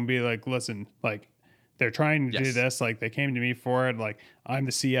CTO and be like, listen, like they're trying to do this. Like they came to me for it. Like I'm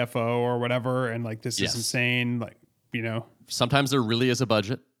the CFO or whatever. And like, this is insane. Like, sometimes there really is a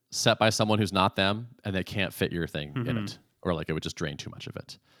budget set by someone who's not them and they can't fit your thing in it, or like it would just drain too much of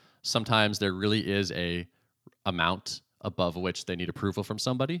it. Sometimes there really is a amount above which they need approval from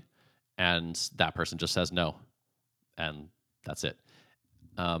somebody and that person just says no. And that's it.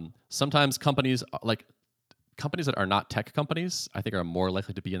 Sometimes companies that are not tech companies, I think, are more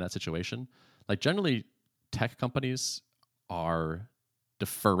likely to be in that situation. Like generally, tech companies are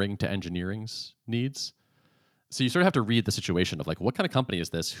deferring to engineering's needs. So you sort of have to read the situation of like, what kind of company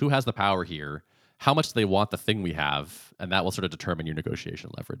is this? Who has the power here? How much do they want the thing we have? And that will sort of determine your negotiation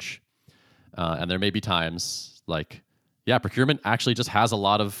leverage. And there may be times like, procurement actually just has a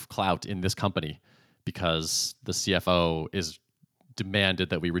lot of clout in this company because the CFO is demanded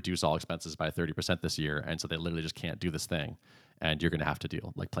that we reduce all expenses by 30% this year. And so they literally just can't do this thing. And you're going to have to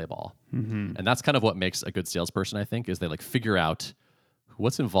play ball. And that's kind of what makes a good salesperson, I think, is they like figure out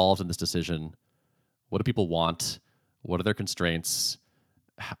what's involved in this decision. What do people want? What are their constraints?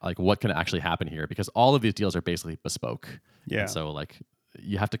 Like what can actually happen here? Because all of these deals are basically bespoke. Yeah. And so like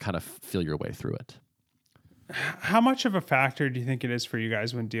you have to kind of feel your way through it. How much of a factor do you think it is for you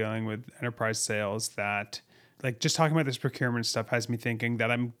guys when dealing with enterprise sales that, like, just talking about this procurement stuff has me thinking that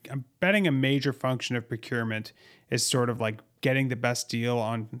I'm betting a major function of procurement is sort of like getting the best deal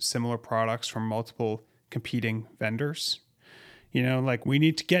on similar products from multiple competing vendors. Like we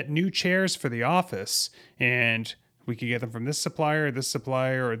need to get new chairs for the office and we could get them from this supplier, or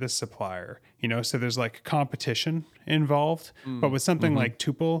this supplier. So there's like competition involved. But with something like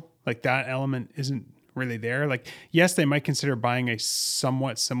Tuple, like that element isn't really there. Like, yes, they might consider buying a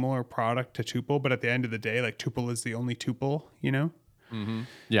somewhat similar product to Tuple, but at the end of the day, like Tuple is the only Tuple,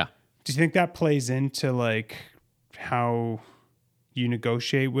 Yeah. Do you think that plays into like how you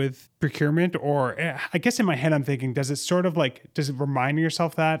negotiate with procurement? Or I guess in my head, I'm thinking, does it remind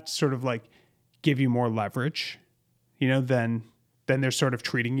yourself that sort of like give you more leverage, than they're sort of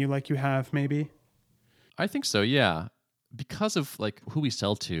treating you like you have maybe? I think so. Yeah. Because of like who we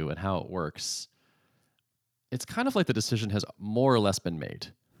sell to and how it works, it's kind of like the decision has more or less been made.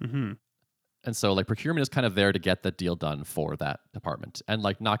 And so like procurement is kind of there to get the deal done for that department and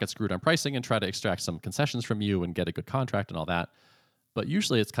like not get screwed on pricing and try to extract some concessions from you and get a good contract and all that. But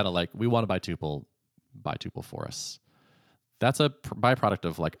usually it's kind of like, we want to buy Tuple for us. That's a byproduct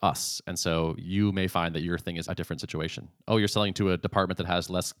of like us. And so you may find that your thing is a different situation. Oh, you're selling to a department that has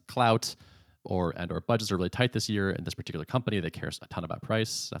less clout or budgets are really tight this year in this particular company. They care a ton about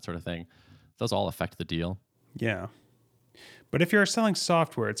price, that sort of thing. Those all affect the deal. Yeah. But if you're selling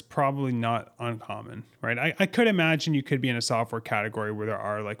software, it's probably not uncommon, right? I could imagine you could be in a software category where there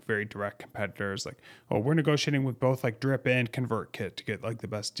are like very direct competitors, like, oh, we're negotiating with both like Drip and ConvertKit to get like the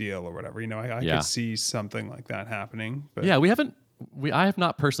best deal or whatever. I could see something like that happening. But yeah, I have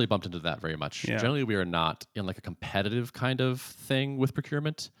not personally bumped into that very much. Yeah. Generally, we are not in like a competitive kind of thing with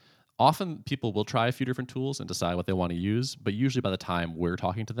procurement. Often people will try a few different tools and decide what they want to use, but usually by the time we're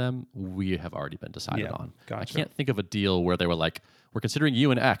talking to them, we have already been decided on. Gotcha. I can't think of a deal where they were like, we're considering you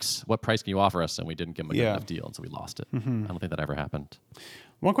and X, what price can you offer us? And we didn't give them a good enough deal, and so we lost it. I don't think that ever happened.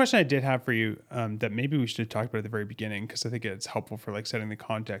 One question I did have for you that maybe we should have talked about at the very beginning, because I think it's helpful for like setting the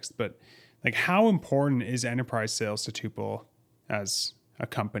context, but like how important is enterprise sales to Tuple as a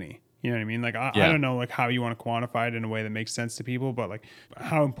company? You know what I mean? Like, I don't know like how you want to quantify it in a way that makes sense to people, but like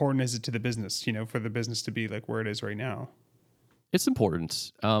how important is it to the business, for the business to be like where it is right now? It's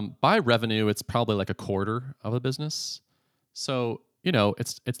important. By revenue, it's probably like a quarter of a business. So,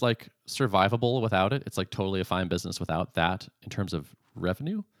 it's like survivable without it. It's like totally a fine business without that in terms of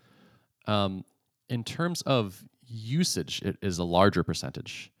revenue. In terms of usage, it is a larger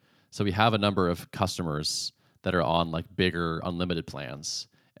percentage. So we have a number of customers that are on like bigger unlimited plans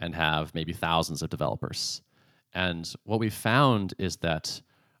and have maybe thousands of developers. And what we found is that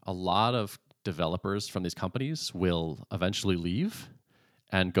a lot of developers from these companies will eventually leave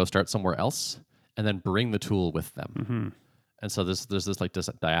and go start somewhere else and then bring the tool with them. And so there's this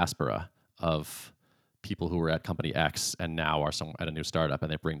diaspora of people who were at company X and now are at a new startup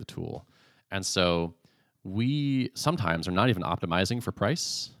and they bring the tool. And so we sometimes are not even optimizing for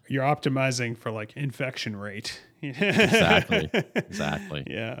price. You're optimizing for like infection rate. Exactly.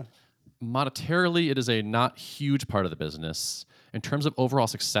 Yeah. Monetarily, it is a not huge part of the business. In terms of overall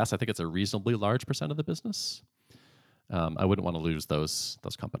success, I think it's a reasonably large percent of the business. I wouldn't want to lose those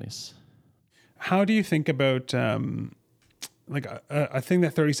companies. How do you think about like a thing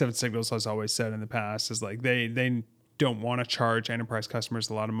that 37 Signals has always said in the past is like they don't want to charge enterprise customers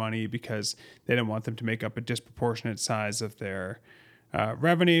a lot of money because they don't want them to make up a disproportionate size of their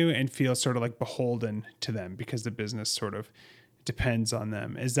revenue and feel sort of like beholden to them because the business sort of depends on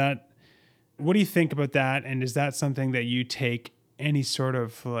them. What do you think about that? And is that something that you take any sort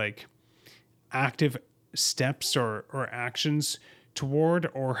of like active steps or actions toward,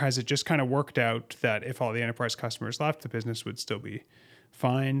 or has it just kind of worked out that if all the enterprise customers left, the business would still be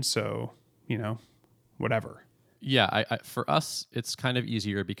fine? So, whatever. Yeah, for us, it's kind of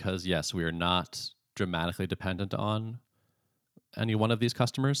easier because yes, we are not dramatically dependent on any one of these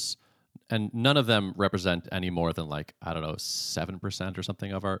customers, and none of them represent any more than 7% or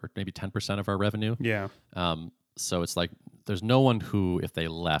something of or maybe 10% of our revenue. Yeah. So it's like there's no one who, if they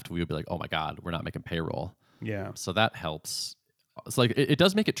left, we would be like, oh my God, we're not making payroll. Yeah. So that helps. It's like it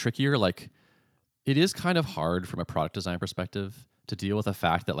does make it trickier. Like it is kind of hard from a product design perspective to deal with the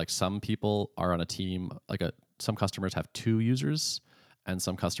fact that some people are on a team, some customers have 2 users and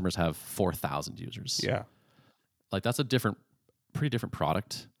some customers have 4,000 users. Yeah. That's a pretty different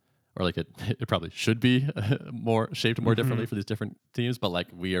product, or it probably should be shaped more differently for these different teams.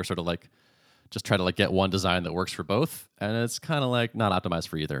 But we are sort of just try to get one design that works for both, and it's kind of not optimized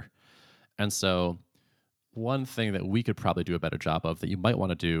for either. And so one thing that we could probably do a better job of that you might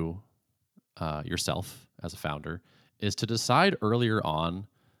want to do yourself as a founder is to decide earlier on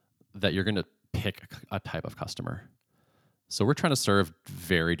that you're going to pick a type of customer. So we're trying to serve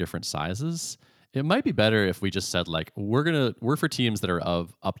very different sizes. It might be better if we just said we're for teams that are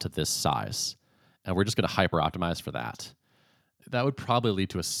of up to this size, and we're just going to hyper optimize for that. That would probably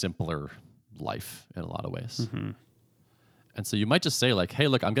lead to a simpler life in a lot of ways. Mm-hmm. And so you might just say hey,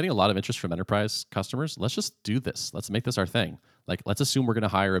 look, I'm getting a lot of interest from enterprise customers. Let's just do this. Let's make this our thing. Let's assume we're going to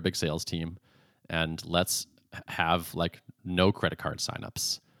hire a big sales team, and let's have no credit card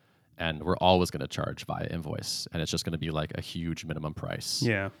signups, and we're always going to charge via invoice, and it's just going to be a huge minimum price.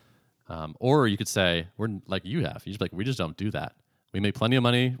 Yeah. Or you could say we're you just we just don't do that. We make plenty of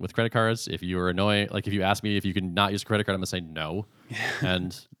money with credit cards. If you are annoying, if you ask me if you can not use a credit card, I'm gonna say no.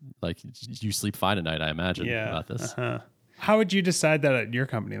 And you sleep fine at night, I imagine, about this. Uh-huh. How would you decide that at your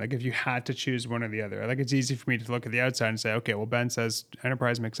company? If you had to choose one or the other, it's easy for me to look at the outside and say, okay, well, Ben says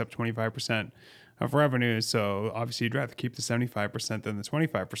enterprise makes up 25% of revenue. So obviously you'd rather keep the 75% than the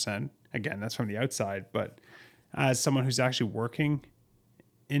 25%. Again, that's from the outside. But as someone who's actually working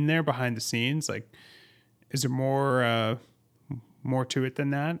in there behind the scenes, is there more to it than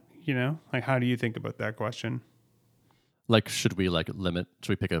that? How do you think about that question? Should we limit?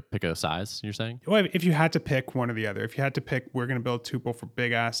 Should we pick a size? You're saying? Well, if you had to pick one or the other, if you had to pick, we're going to build Tuple for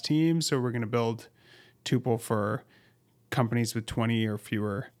big ass teams, or we're going to build Tuple for companies with 20 or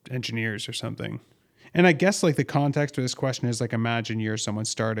fewer engineers or something. And I guess the context of this question is imagine you're someone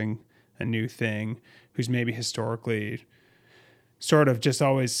starting a new thing who's maybe historically sort of just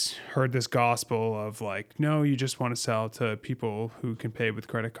always heard this gospel of no, you just want to sell to people who can pay with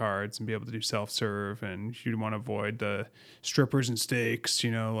credit cards and be able to do self-serve, and you want to avoid the strippers and steaks,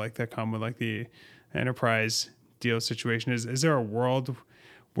 that come with the enterprise deal situation. Is there a world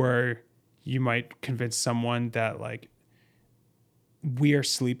where you might convince someone that we are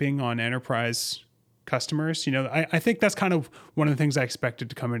sleeping on enterprise customers? I think that's kind of one of the things I expected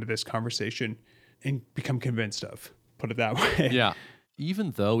to come into this conversation and become convinced of. Put it that way. Yeah.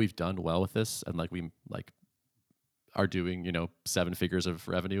 Even though we've done well with this and we are doing, 7 figures of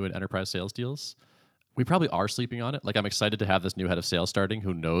revenue in enterprise sales deals, we probably are sleeping on it. I'm excited to have this new head of sales starting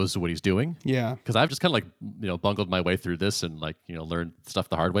who knows what he's doing. Yeah. Because I've just kind of bungled my way through this and learned stuff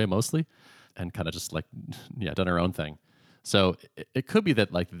the hard way mostly, and kind of just done our own thing. So it could be that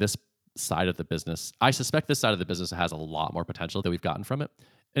this side of the business, I suspect this side of the business has a lot more potential that we've gotten from it.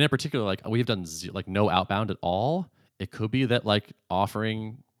 And in particular, we've done no outbound at all. It could be that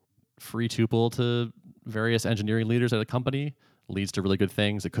offering free Tuple to various engineering leaders at a company leads to really good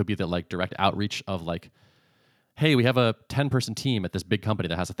things. It could be that direct outreach of hey, we have a 10-person team at this big company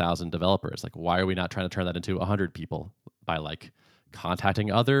that has 1,000 developers. Why are we not trying to turn that into 100 people by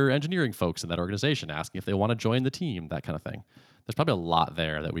contacting other engineering folks in that organization, asking if they want to join the team, that kind of thing. There's probably a lot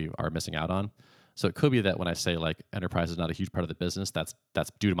there that we are missing out on. So it could be that when I say enterprise is not a huge part of the business, that's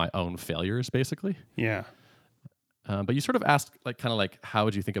due to my own failures, basically. Yeah. But you sort of asked how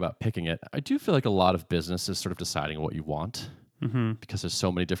would you think about picking it? I do feel a lot of business is sort of deciding what you want, because there's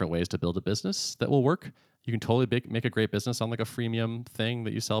so many different ways to build a business that will work. You can totally make a great business on a freemium thing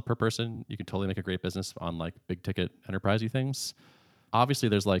that you sell per person. You can totally make a great business on big ticket enterprisey things. Obviously,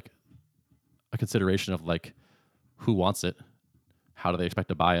 there's a consideration of who wants it, how do they expect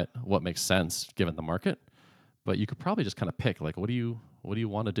to buy it, what makes sense given the market. But you could probably just kind of pick what do you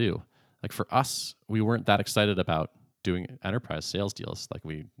want to do? For us, we weren't that excited about doing enterprise sales deals.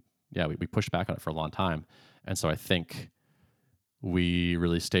 We pushed back on it for a long time. And so I think we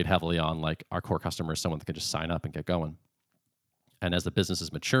really stayed heavily on like our core customer is someone that can just sign up and get going. And as the business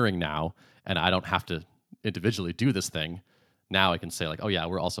is maturing now, and I don't have to individually do this thing, now I can say like, oh yeah,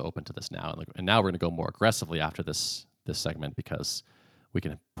 we're also open to this now. And now we're going to go more aggressively after this segment because we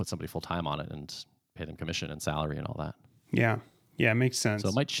can put somebody full time on it and pay them commission and salary and all that. Yeah. Yeah, it makes sense. So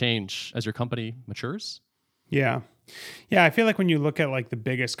it might change as your company matures. Yeah. Yeah, I feel like when you look at like the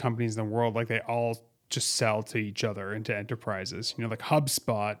biggest companies in the world, like they all just sell to each other into enterprises. You know, like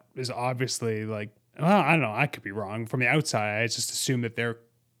HubSpot is obviously like, well, I don't know, I could be wrong. From the outside, I just assume that their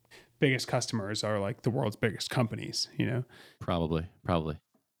biggest customers are like the world's biggest companies, you know? Probably.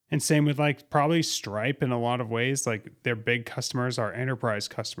 And same with like probably Stripe in a lot of ways. Like their big customers are enterprise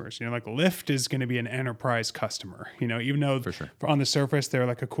customers. You know, like Lyft is going to be an enterprise customer, you know, even though For sure. on the surface they're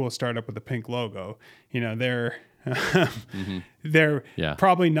like a cool startup with a pink logo. You know, they're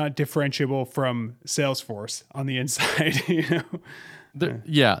probably not differentiable from Salesforce on the inside, you know?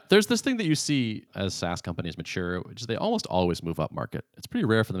 There's this thing that you see as SaaS companies mature, which is they almost always move up market. It's pretty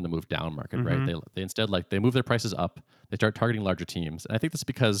rare for them to move down market, right? They instead they move their prices up. They start targeting larger teams, and I think that's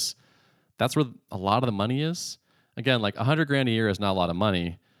because that's where a lot of the money is. Again, like $100,000 a year is not a lot of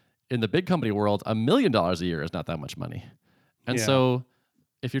money. In the big company world, $1 million a year is not that much money, and so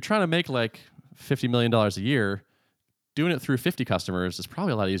if you're trying to make like $50 million a year, doing it through 50 customers is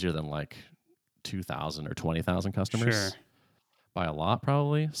probably a lot easier than like 2,000 or 20,000 customers. Sure. By a lot,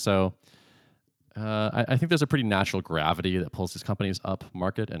 probably. So I think there's a pretty natural gravity that pulls these companies up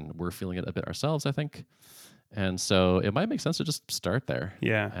market, and we're feeling it a bit ourselves, I think. And so it might make sense to just start there.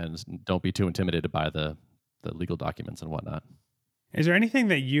 Yeah. And don't be too intimidated by the legal documents and whatnot. Is there anything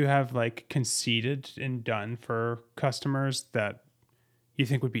that you have like conceded and done for customers that you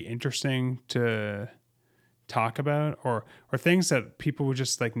think would be interesting to talk about, or things that people would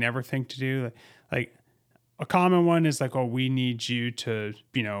just like never think to do? Like a common one is like, oh, we need you to,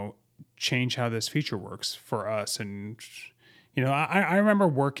 you know, change how this feature works for us. And, you know, I remember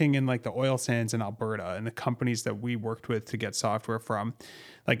working in like the oil sands in Alberta, and the companies that we worked with to get software from,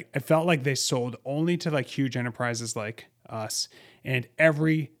 like, it felt like they sold only to like huge enterprises like us. And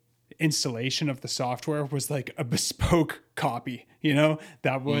every installation of the software was like a bespoke copy, you know,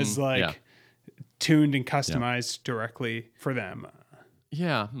 that was tuned and customized directly for them.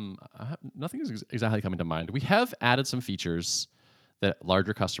 Yeah, nothing is exactly coming to mind. We have added some features that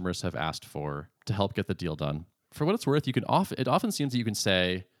larger customers have asked for to help get the deal done. For what it's worth, it often seems that you can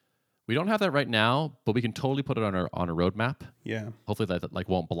say, we don't have that right now, but we can totally put it on a roadmap. Yeah. Hopefully that like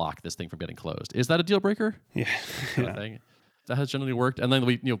won't block this thing from getting closed. Is that a deal breaker? Yeah. Kind of thing. That has generally worked. And then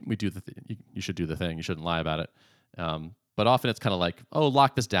we do the thing. You should do the thing. You shouldn't lie about it. But often it's kind of like, oh,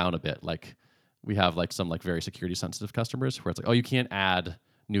 lock this down a bit. Like we have like some like very security sensitive customers where it's like, oh, you can't add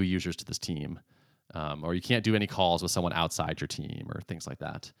new users to this team. Or you can't do any calls with someone outside your team or things like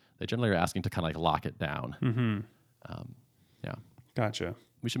that. They generally are asking to kind of like lock it down. Mm-hmm. Yeah. Gotcha.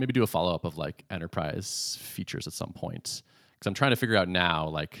 We should maybe do a follow-up of like enterprise features at some point. Because I'm trying to figure out now,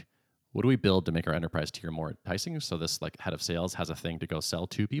 like, what do we build to make our enterprise tier more enticing? So this like head of sales has a thing to go sell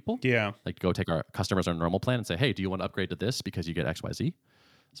to people. Yeah. Like go take our customers on a normal plan and say, hey, do you want to upgrade to this because you get XYZ?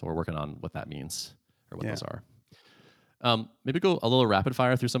 So we're working on what that means or what those are. Maybe go a little rapid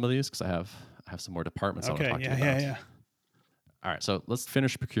fire through some of these because I have some more departments I want to talk to you about. Yeah. All right, so let's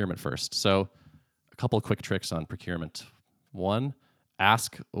finish procurement first. So a couple of quick tricks on procurement. One,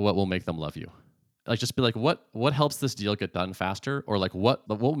 ask what will make them love you. Like just be like, what helps this deal get done faster? Or like what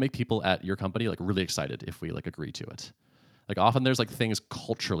will make people at your company like really excited if we like agree to it? Like often there's like things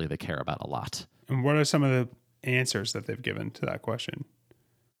culturally they care about a lot. And what are some of the answers that they've given to that question?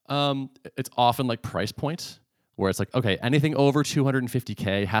 It's often like price point, where it's like, okay, anything over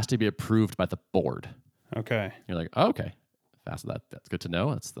 $250K has to be approved by the board. Okay. You're like, oh, okay, that's good to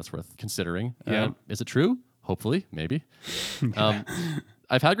know. That's worth considering. Yeah. Is it true? Hopefully, maybe.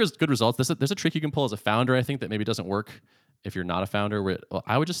 I've had good results. There's a trick you can pull as a founder, I think, that maybe doesn't work if you're not a founder.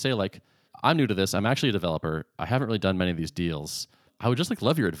 I would just say, like, I'm new to this. I'm actually a developer. I haven't really done many of these deals. I would just like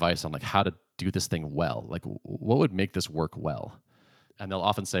love your advice on like how to do this thing well. Like, what would make this work well? And they'll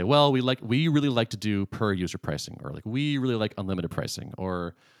often say, well, we really like to do per user pricing, or like we really like unlimited pricing,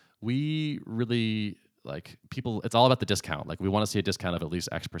 or we really like people. It's all about the discount. Like we want to see a discount of at least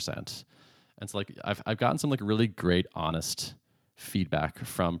X%. And so like I've gotten some like really great honest feedback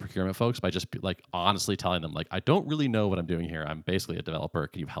from procurement folks by just like honestly telling them like, I don't really know what I'm doing here. I'm basically a developer.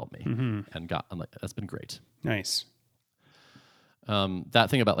 Can you help me? Mm-hmm. And like that's been great. Nice. That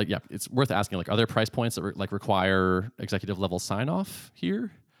thing about like, yeah, it's worth asking, like, are there price points that require executive level sign off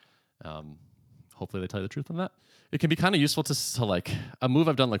here? Hopefully they tell you the truth on that. It can be kind of useful to like a move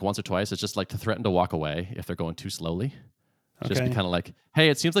I've done like once or twice is just like to threaten to walk away if they're going too slowly. Just be kind of like, hey,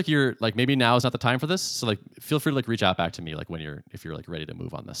 it seems like you're like, maybe now is not the time for this. So like, feel free to like reach out back to me like if you're like ready to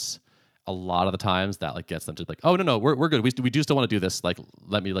move on this. A lot of the times that like gets them to like, oh no, we're good. We do still want to do this. Like,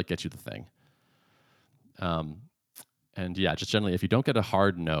 let me like get you the thing. And yeah, just generally, if you don't get a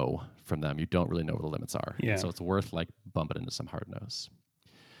hard no from them, you don't really know where the limits are. Yeah. So it's worth like bumping into some hard no's.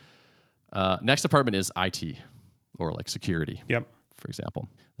 Next department is IT or like security. Yep. For example,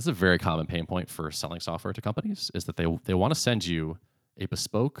 this is a very common pain point for selling software to companies is that they want to send you a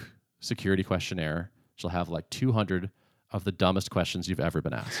bespoke security questionnaire, which will have like 200 of the dumbest questions you've ever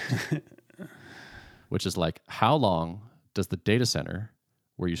been asked, which is like, how long does the data center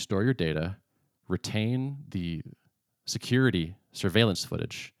where you store your data retain the security surveillance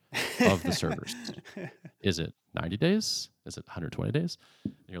footage of the servers? Is it 90 days? Is it 120 days?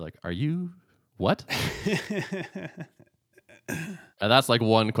 And you're like, are you what? And that's like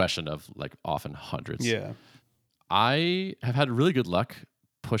one question of like often hundreds. Yeah. I have had really good luck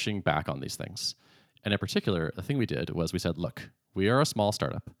pushing back on these things. And in particular, the thing we did was we said, look, we are a small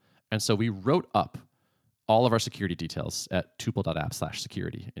startup. And so we wrote up all of our security details at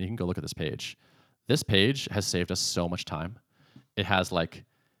tuple.app/security. And you can go look at this page. This page has saved us so much time. It has like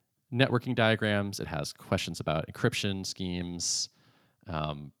networking diagrams. It has questions about encryption schemes,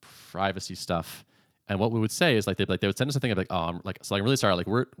 privacy stuff. And what we would say is like they would send us a thing of like, oh, I'm really sorry. Like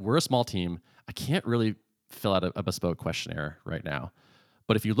we're a small team. I can't really fill out a bespoke questionnaire right now.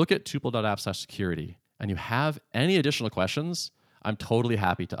 But if you look at tuple.app/security and you have any additional questions, I'm totally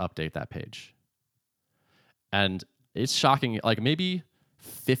happy to update that page. And it's shocking. Like maybe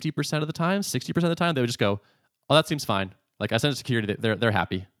 50% of the time, 60% of the time, they would just go, oh, that seems fine. Like I sent it to security. They're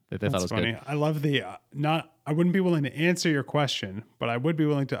happy. They thought it was funny. Good. I love the I wouldn't be willing to answer your question, but I would be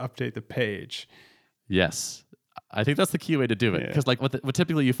willing to update the page. Yes. I think that's the key way to do it. Because like what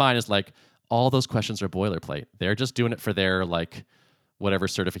typically you find is like all those questions are boilerplate. They're just doing it for their like whatever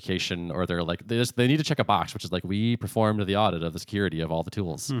certification, or they're like, they need to check a box, which is like, we performed the audit of the security of all the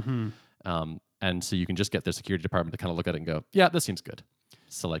tools. Mm-hmm. And so you can just get the security department to kind of look at it and go, yeah, this seems good.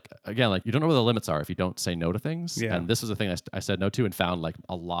 So like, again, like you don't know where the limits are if you don't say no to things. Yeah. And this is the thing I said no to and found like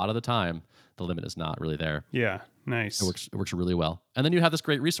a lot of the time, the limit is not really there. Yeah. Nice. It works really well. And then you have this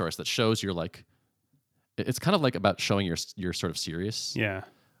great resource that shows you're like, it's kind of like about showing you're sort of serious. Yeah.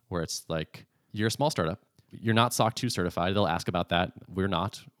 Where it's like, you're a small startup. You're not SOC 2 certified. They'll ask about that. We're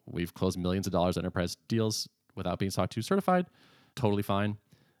not. We've closed millions of dollars enterprise deals without being SOC 2 certified. Totally fine.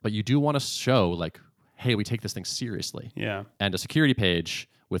 But you do want to show like, hey, we take this thing seriously. Yeah. And a security page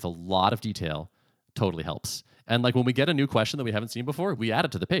with a lot of detail totally helps. And like when we get a new question that we haven't seen before, we add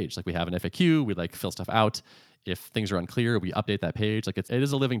it to the page. Like we have an FAQ, we like fill stuff out. If things are unclear, we update that page. Like it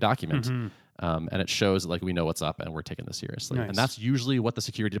is a living document. Mm-hmm. And it shows like we know what's up and we're taking this seriously. Nice. And that's usually what the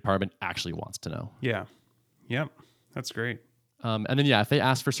security department actually wants to know. Yeah. Yep. That's great. And then, if they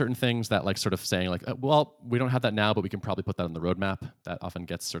ask for certain things that like sort of saying like, well, we don't have that now, but we can probably put that on the roadmap. That often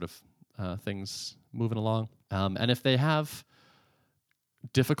gets sort of things moving along. And if they have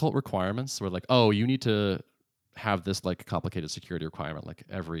difficult requirements where like, oh, you need to have this like complicated security requirement, like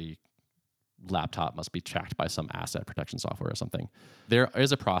every laptop must be tracked by some asset protection software or something. There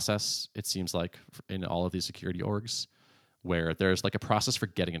is a process, it seems like, in all of these security orgs where there's like a process for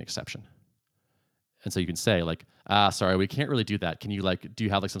getting an exception. And so you can say like, sorry, we can't really do that. Can you like, do you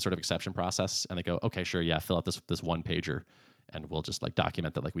have like some sort of exception process? And they go, okay, sure. Yeah. Fill out this one pager and we'll just like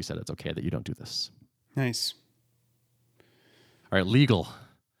document that, like we said, it's okay that you don't do this. Nice. All right. Legal.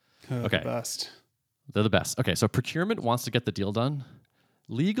 Oh, okay. The best. They're the best. Okay. So procurement wants to get the deal done.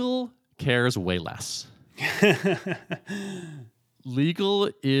 Legal cares way less. Legal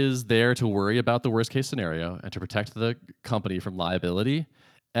is there to worry about the worst case scenario and to protect the company from liability.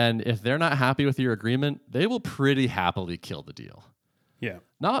 And if they're not happy with your agreement, they will pretty happily kill the deal. Yeah.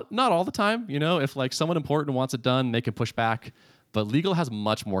 Not all the time, if like someone important wants it done, they can push back, but legal has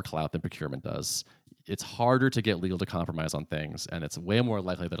much more clout than procurement does. It's harder to get legal to compromise on things, and it's way more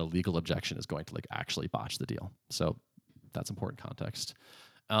likely that a legal objection is going to like actually botch the deal. So that's important context.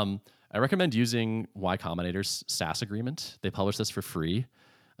 I recommend using Y Combinator's SaaS agreement. They publish this for free.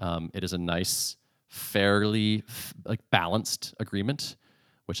 It is a nice, fairly like balanced agreement,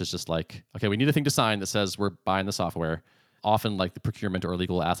 which is just like, okay, we need a thing to sign that says we're buying the software. Often like the procurement or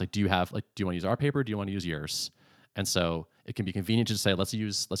legal will ask, like, do you want to use our paper? Do you want to use yours? And so it can be convenient to just say, let's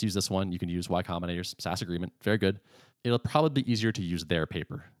use this one. You can use Y Combinator's SaaS agreement. Very good. It'll probably be easier to use their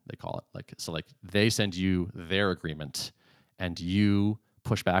paper, they call it. So they send you their agreement and you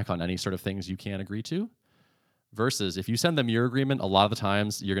push back on any sort of things you can't agree to. Versus if you send them your agreement, a lot of the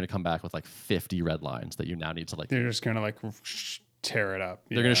times you're going to come back with like 50 red lines that you now need to like. They're just going to like tear it up.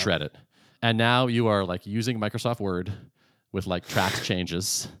 They're going to shred it. And now you are like using Microsoft Word with like tracked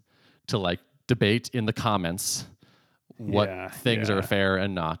changes to like debate in the comments what things are fair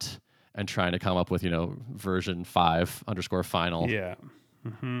and not, and trying to come up with, version 5_final. Yeah.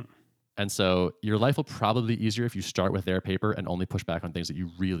 Mm-hmm. And so your life will probably be easier if you start with their paper and only push back on things that you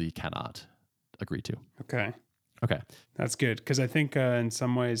really cannot agree to. Okay. That's good, because I think in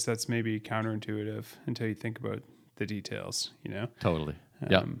some ways that's maybe counterintuitive until you think about the details, Totally.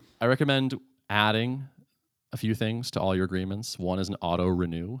 Yeah. I recommend adding a few things to all your agreements. One is an auto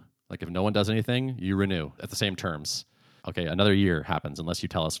renew. Like if no one does anything, you renew at the same terms. Okay, another year happens unless you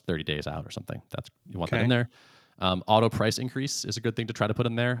tell us 30 days out or something. You want that in there. Auto price increase is a good thing to try to put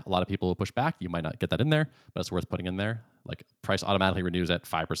in there. A lot of people will push back. You might not get that in there, but it's worth putting in there. Like price automatically renews at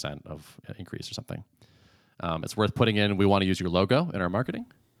 5% of increase or something. It's worth putting in, we want to use your logo in our marketing.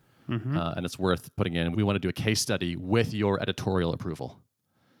 And it's worth putting in, we want to do a case study with your editorial approval.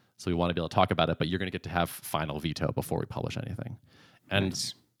 So we want to be able to talk about it, but you're going to get to have final veto before we publish anything.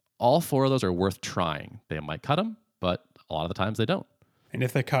 And all 4 of those are worth trying. They might cut them, but a lot of the times they don't. And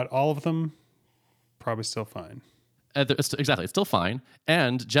if they cut all of them, probably still fine. Exactly. It's still fine.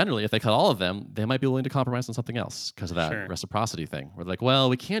 And generally, if they cut all of them, they might be willing to compromise on something else because of that reciprocity thing. We're like, well,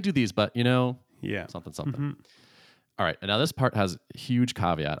 we can't do these, but something. All right. And now this part has a huge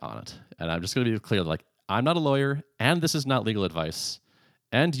caveat on it. And I'm just going to be clear, like, I'm not a lawyer and this is not legal advice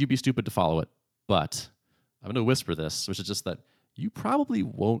and you'd be stupid to follow it. But I'm going to whisper this, which is just that you probably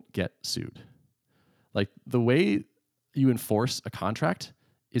won't get sued. Like the way you enforce a contract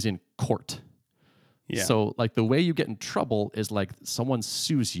is in court. Yeah. So like the way you get in trouble is like someone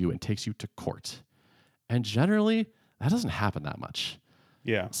sues you and takes you to court. And generally that doesn't happen that much.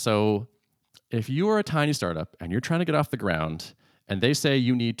 Yeah. So if you are a tiny startup and you're trying to get off the ground and they say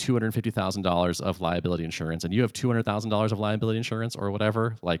you need $250,000 of liability insurance and you have $200,000 of liability insurance or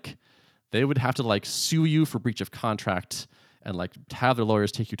whatever, like they would have to like sue you for breach of contract and like have their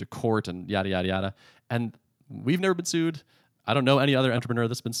lawyers take you to court and yada, yada, yada. And we've never been sued. I don't know any other entrepreneur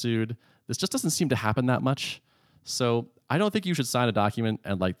that's been sued. This just doesn't seem to happen that much. So I don't think you should sign a document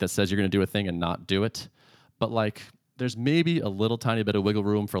and like that says you're going to do a thing and not do it. But like there's maybe a little tiny bit of wiggle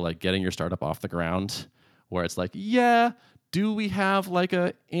room for like getting your startup off the ground where it's like, yeah, do we have like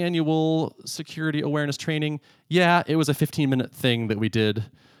a annual security awareness training? Yeah, it was a 15-minute thing that we did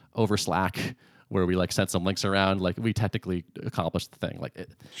over Slack where we like sent some links around. Like we technically accomplished the thing. Like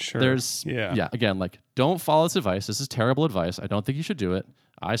again, like don't follow this advice. This is terrible advice. I don't think you should do it.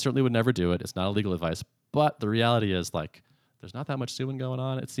 I certainly would never do it. It's not illegal advice. But the reality is like there's not that much suing going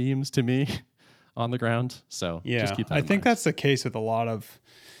on, it seems to me, on the ground. So just keep that in mind. That's the case with a lot of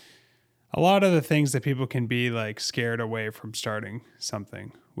the things that people can be like scared away from starting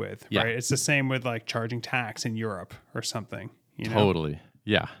something with, right? It's the same with like charging tax in Europe or something. Totally.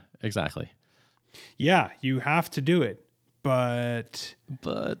 Yeah, exactly. Yeah, you have to do it. But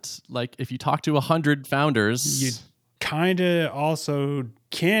like if you talk to 100 founders, you kind of also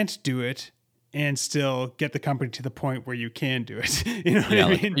can't do it and still get the company to the point where you can do it. You know what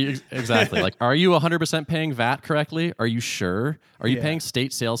I mean? Exactly. Like, are you 100% paying VAT correctly? Are you sure? Are you paying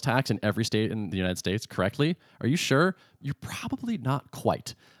state sales tax in every state in the United States correctly? Are you sure? You're probably not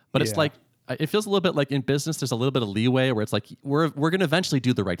quite. But it's like, it feels a little bit like in business, there's a little bit of leeway where it's like, we're going to eventually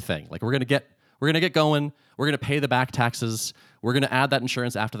do the right thing. Like we're going to get going. We're going to pay the back taxes. We're going to add that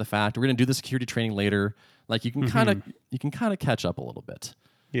insurance after the fact. We're going to do the security training later. Like you can kind of catch up a little bit.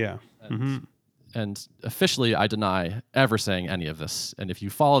 Yeah. And officially, I deny ever saying any of this. And if you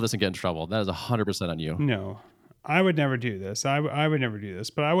follow this and get in trouble, that is 100% on you. No, I would never do this. I would never do this,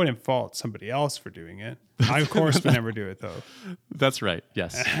 but I wouldn't fault somebody else for doing it. I, of course, would never do it, though. That's right.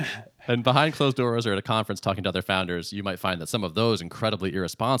 Yes. And behind closed doors or at a conference talking to other founders, you might find that some of those incredibly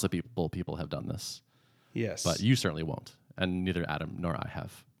irresponsible people have done this. Yes. But you certainly won't. And neither Adam nor I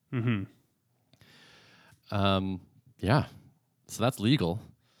have. Yeah. So that's legal.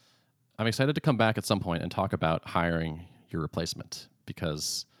 I'm excited to come back at some point and talk about hiring your replacement,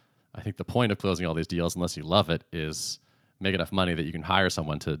 because I think the point of closing all these deals, unless you love it, is make enough money that you can hire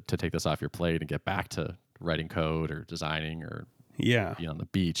someone to take this off your plate and get back to writing code or designing or being on the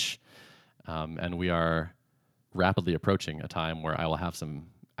beach. And we are rapidly approaching a time where I will have some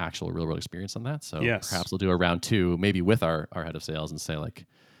actual real world experience on that. So perhaps we'll do a round 2, maybe with our head of sales, and say like,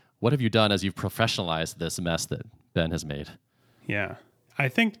 what have you done as you've professionalized this mess that Ben has made? Yeah. I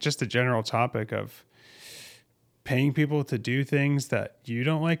think just the general topic of paying people to do things that you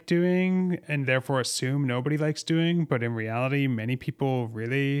don't like doing and therefore assume nobody likes doing, but in reality, many people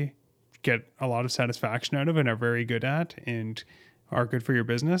really get a lot of satisfaction out of and are very good at and are good for your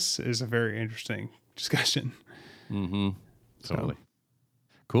business is a very interesting discussion. Totally.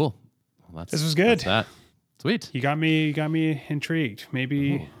 Cool. Well, this was good. That's that. Sweet. You got me intrigued.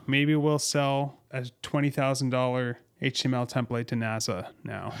 Maybe we'll sell a $20,000 HTML template to NASA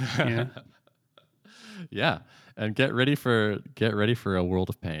now. Yeah. Yeah. And get ready for a world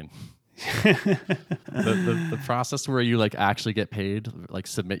of pain. the process where you like actually get paid, like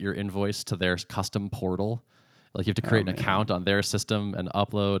submit your invoice to their custom portal. Like you have to create an account on their system and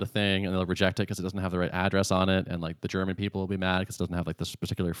upload a thing, and they'll reject it because it doesn't have the right address on it. And like the German people will be mad because it doesn't have like this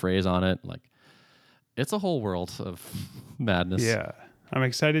particular phrase on it. Like it's a whole world of madness. Yeah. I'm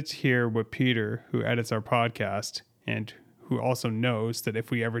excited to hear what Peter, who edits our podcast and who also knows that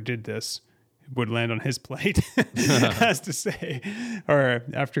if we ever did this, it would land on his plate, has to say, or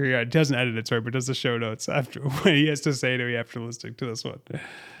after he doesn't edit it, sorry, but does the show notes after what he has to say to me after listening to this one.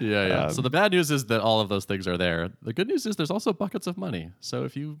 Yeah. So the bad news is that all of those things are there. The good news is there's also buckets of money. So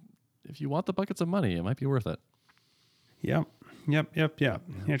if you want the buckets of money, it might be worth it. Yep.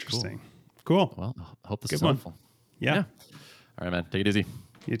 Interesting. Cool. Well, I hope this Good is one. helpful. Yeah. All right, man. Take it easy.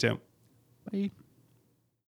 You too. Bye.